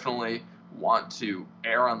 I definitely want to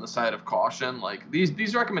err on the side of caution. Like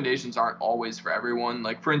these recommendations aren't always for everyone.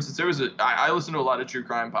 Like for instance, I listen to a lot of true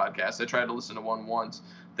crime podcasts. I tried to listen to one once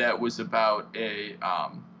that was about a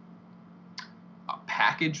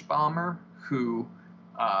package bomber who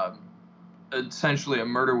essentially a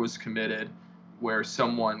murder was committed where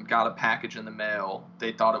someone got a package in the mail.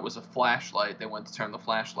 They thought it was a flashlight. They went to turn the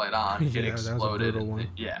flashlight on. It exploded.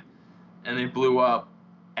 And they blew up.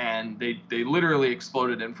 And they literally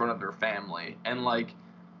exploded in front of their family. And, like,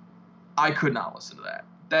 I could not listen to that.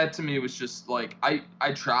 That, to me, was just, like, I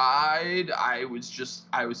tried. I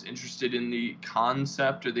was interested in the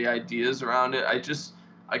concept or the ideas around it.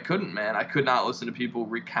 I couldn't, man. I could not listen to people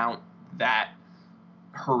recount that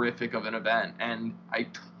horrific of an event. And I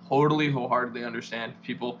totally, wholeheartedly understand if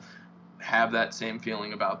people have that same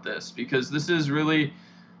feeling about this. Because this is really...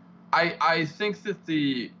 I think that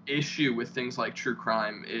the issue with things like true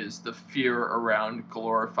crime is the fear around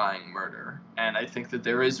glorifying murder. And I think that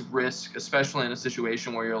there is risk, especially in a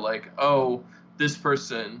situation where you're like, oh, this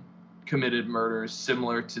person committed murders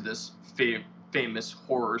similar to this famous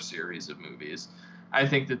horror series of movies. I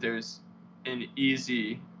think that there's an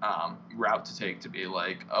easy route to take to be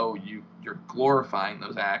like, oh, you're glorifying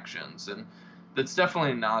those actions. And that's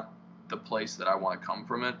definitely not the place that I want to come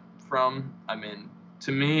from. I mean,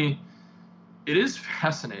 to me, it is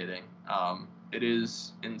fascinating. It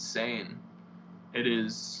is insane. It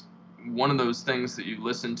is one of those things that you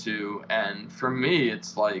listen to, and for me,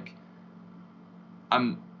 it's like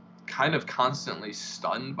I'm kind of constantly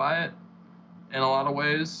stunned by it in a lot of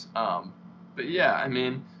ways. But yeah, I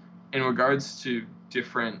mean, in regards to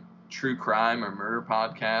different true crime or murder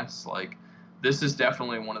podcasts, like this is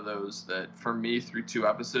definitely one of those that, for me, through 2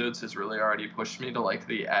 episodes, has really already pushed me to like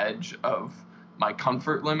the edge of my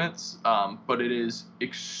comfort limits. But it is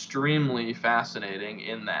extremely fascinating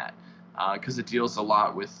in that, because it deals a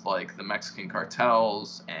lot with like the Mexican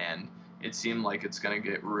cartels, and it seemed like it's going to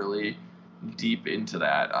get really deep into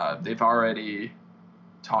that. They've already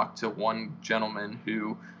talked to one gentleman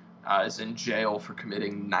who is in jail for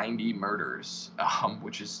committing 90 murders,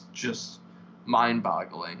 which is just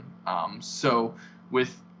mind-boggling. So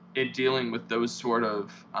with it dealing with those sort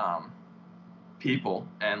of people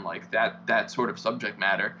and like that sort of subject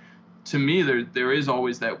matter, to me there is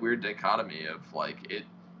always that weird dichotomy of like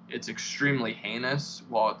it's extremely heinous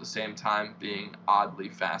while at the same time being oddly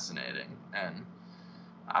fascinating. And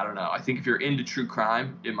I don't know, I think if you're into true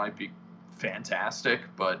crime, it might be fantastic,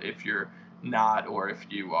 but if you're not, or if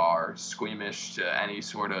you are squeamish to any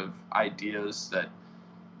sort of ideas that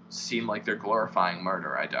seem like they're glorifying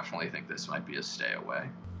murder, I definitely think this might be a stay away.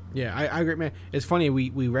 Yeah, I agree, man. It's funny,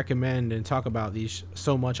 we recommend and talk about these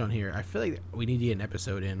so much on here. I feel like we need to get an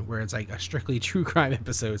episode in where it's like a strictly true crime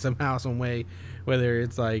episode somehow, some way, whether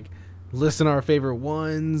it's like listing our favorite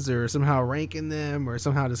ones or somehow ranking them or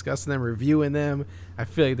somehow discussing them, reviewing them. I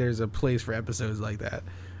feel like there's a place for episodes like that.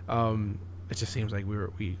 It just seems like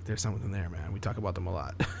there's something there, man. We talk about them a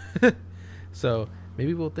lot. So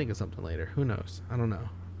maybe we'll think of something later. Who knows? I don't know.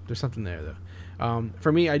 There's something there, though.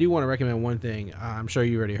 For me, I do want to recommend one thing. I'm sure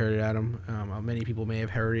you already heard it, Adam. Many people may have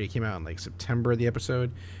heard it. It came out in like September, the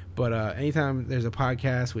episode. But anytime there's a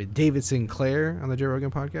podcast with David Sinclair on the Joe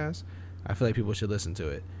Rogan podcast, I feel like people should listen to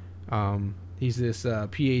it. He's this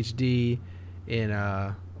PhD in,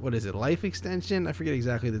 life extension? I forget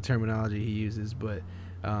exactly the terminology he uses, but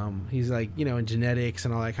he's like, in genetics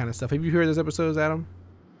and all that kind of stuff. Have you heard those episodes, Adam?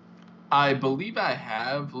 I believe I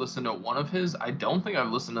have listened to one of his. I don't think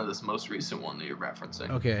I've listened to this most recent one that you're referencing.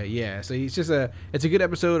 Okay, yeah. So it's a good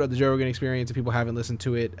episode of the Joe Rogan Experience if people haven't listened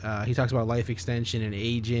to it. He talks about life extension and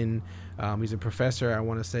aging. He's a professor, I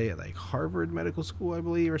want to say, at like Harvard Medical School, I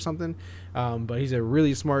believe, or something. But he's a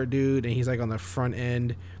really smart dude, and he's like on the front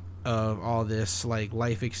end of all this like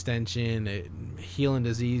life extension, healing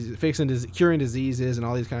disease, curing diseases, and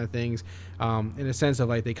all these kind of things. In a sense of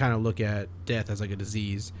like they kind of look at death as like a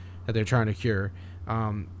disease that they're trying to cure.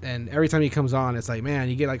 And every time he comes on, it's like, man,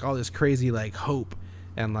 you get like all this crazy like hope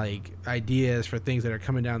and like ideas for things that are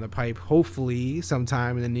coming down the pipe, hopefully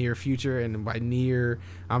sometime in the near future. And by near,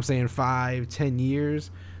 I'm saying 5-10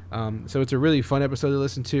 years. So it's a really fun episode to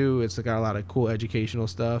listen to. It's got a lot of cool educational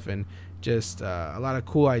stuff and just a lot of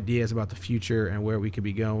cool ideas about the future and where we could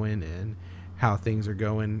be going and how things are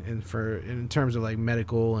going and in terms of like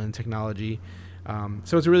medical and technology.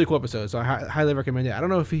 So it's a really cool episode. So I highly recommend it. I don't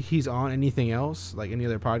know if he's on anything else, like any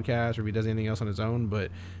other podcast, or if he does anything else on his own,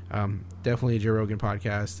 but definitely a Joe Rogan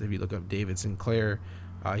podcast. If you look up David Sinclair,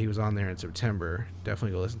 he was on there in September.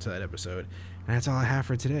 Definitely go listen to that episode. And that's all I have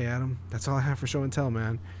for today, Adam. That's all I have for Show and Tell,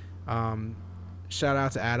 man. Shout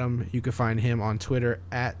out to Adam. You can find him on Twitter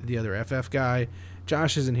at @TheOtherFFGuy.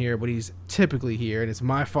 Josh isn't here, but he's typically here, and it's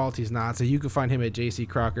my fault he's not. So you can find him at JC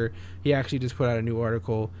Crocker. He actually just put out a new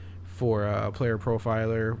article for a Player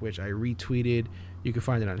Profiler, which I retweeted. You can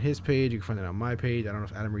find it on his page. You can find it on my page. I don't know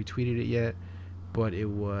if Adam retweeted it yet, but it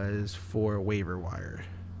was for waiver wire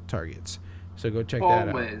targets. So go check that out.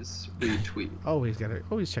 Always retweet. Always check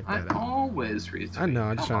that out. Always retweet. I know,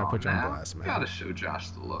 I'm just trying to put you on blast, man. You gotta show Josh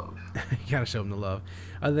the love. You gotta show him the love.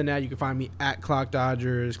 Other than that, you can find me at Clock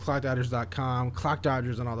Dodgers, clockdodgers.com, Clock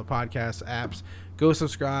Dodgers on all the podcast apps. Go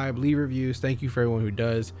subscribe, leave reviews. Thank you for everyone who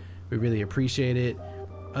does. We really appreciate it.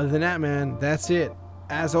 Other than that, man, that's it.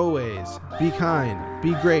 As always, be kind,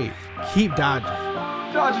 be great, keep dodging.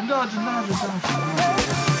 Dodging.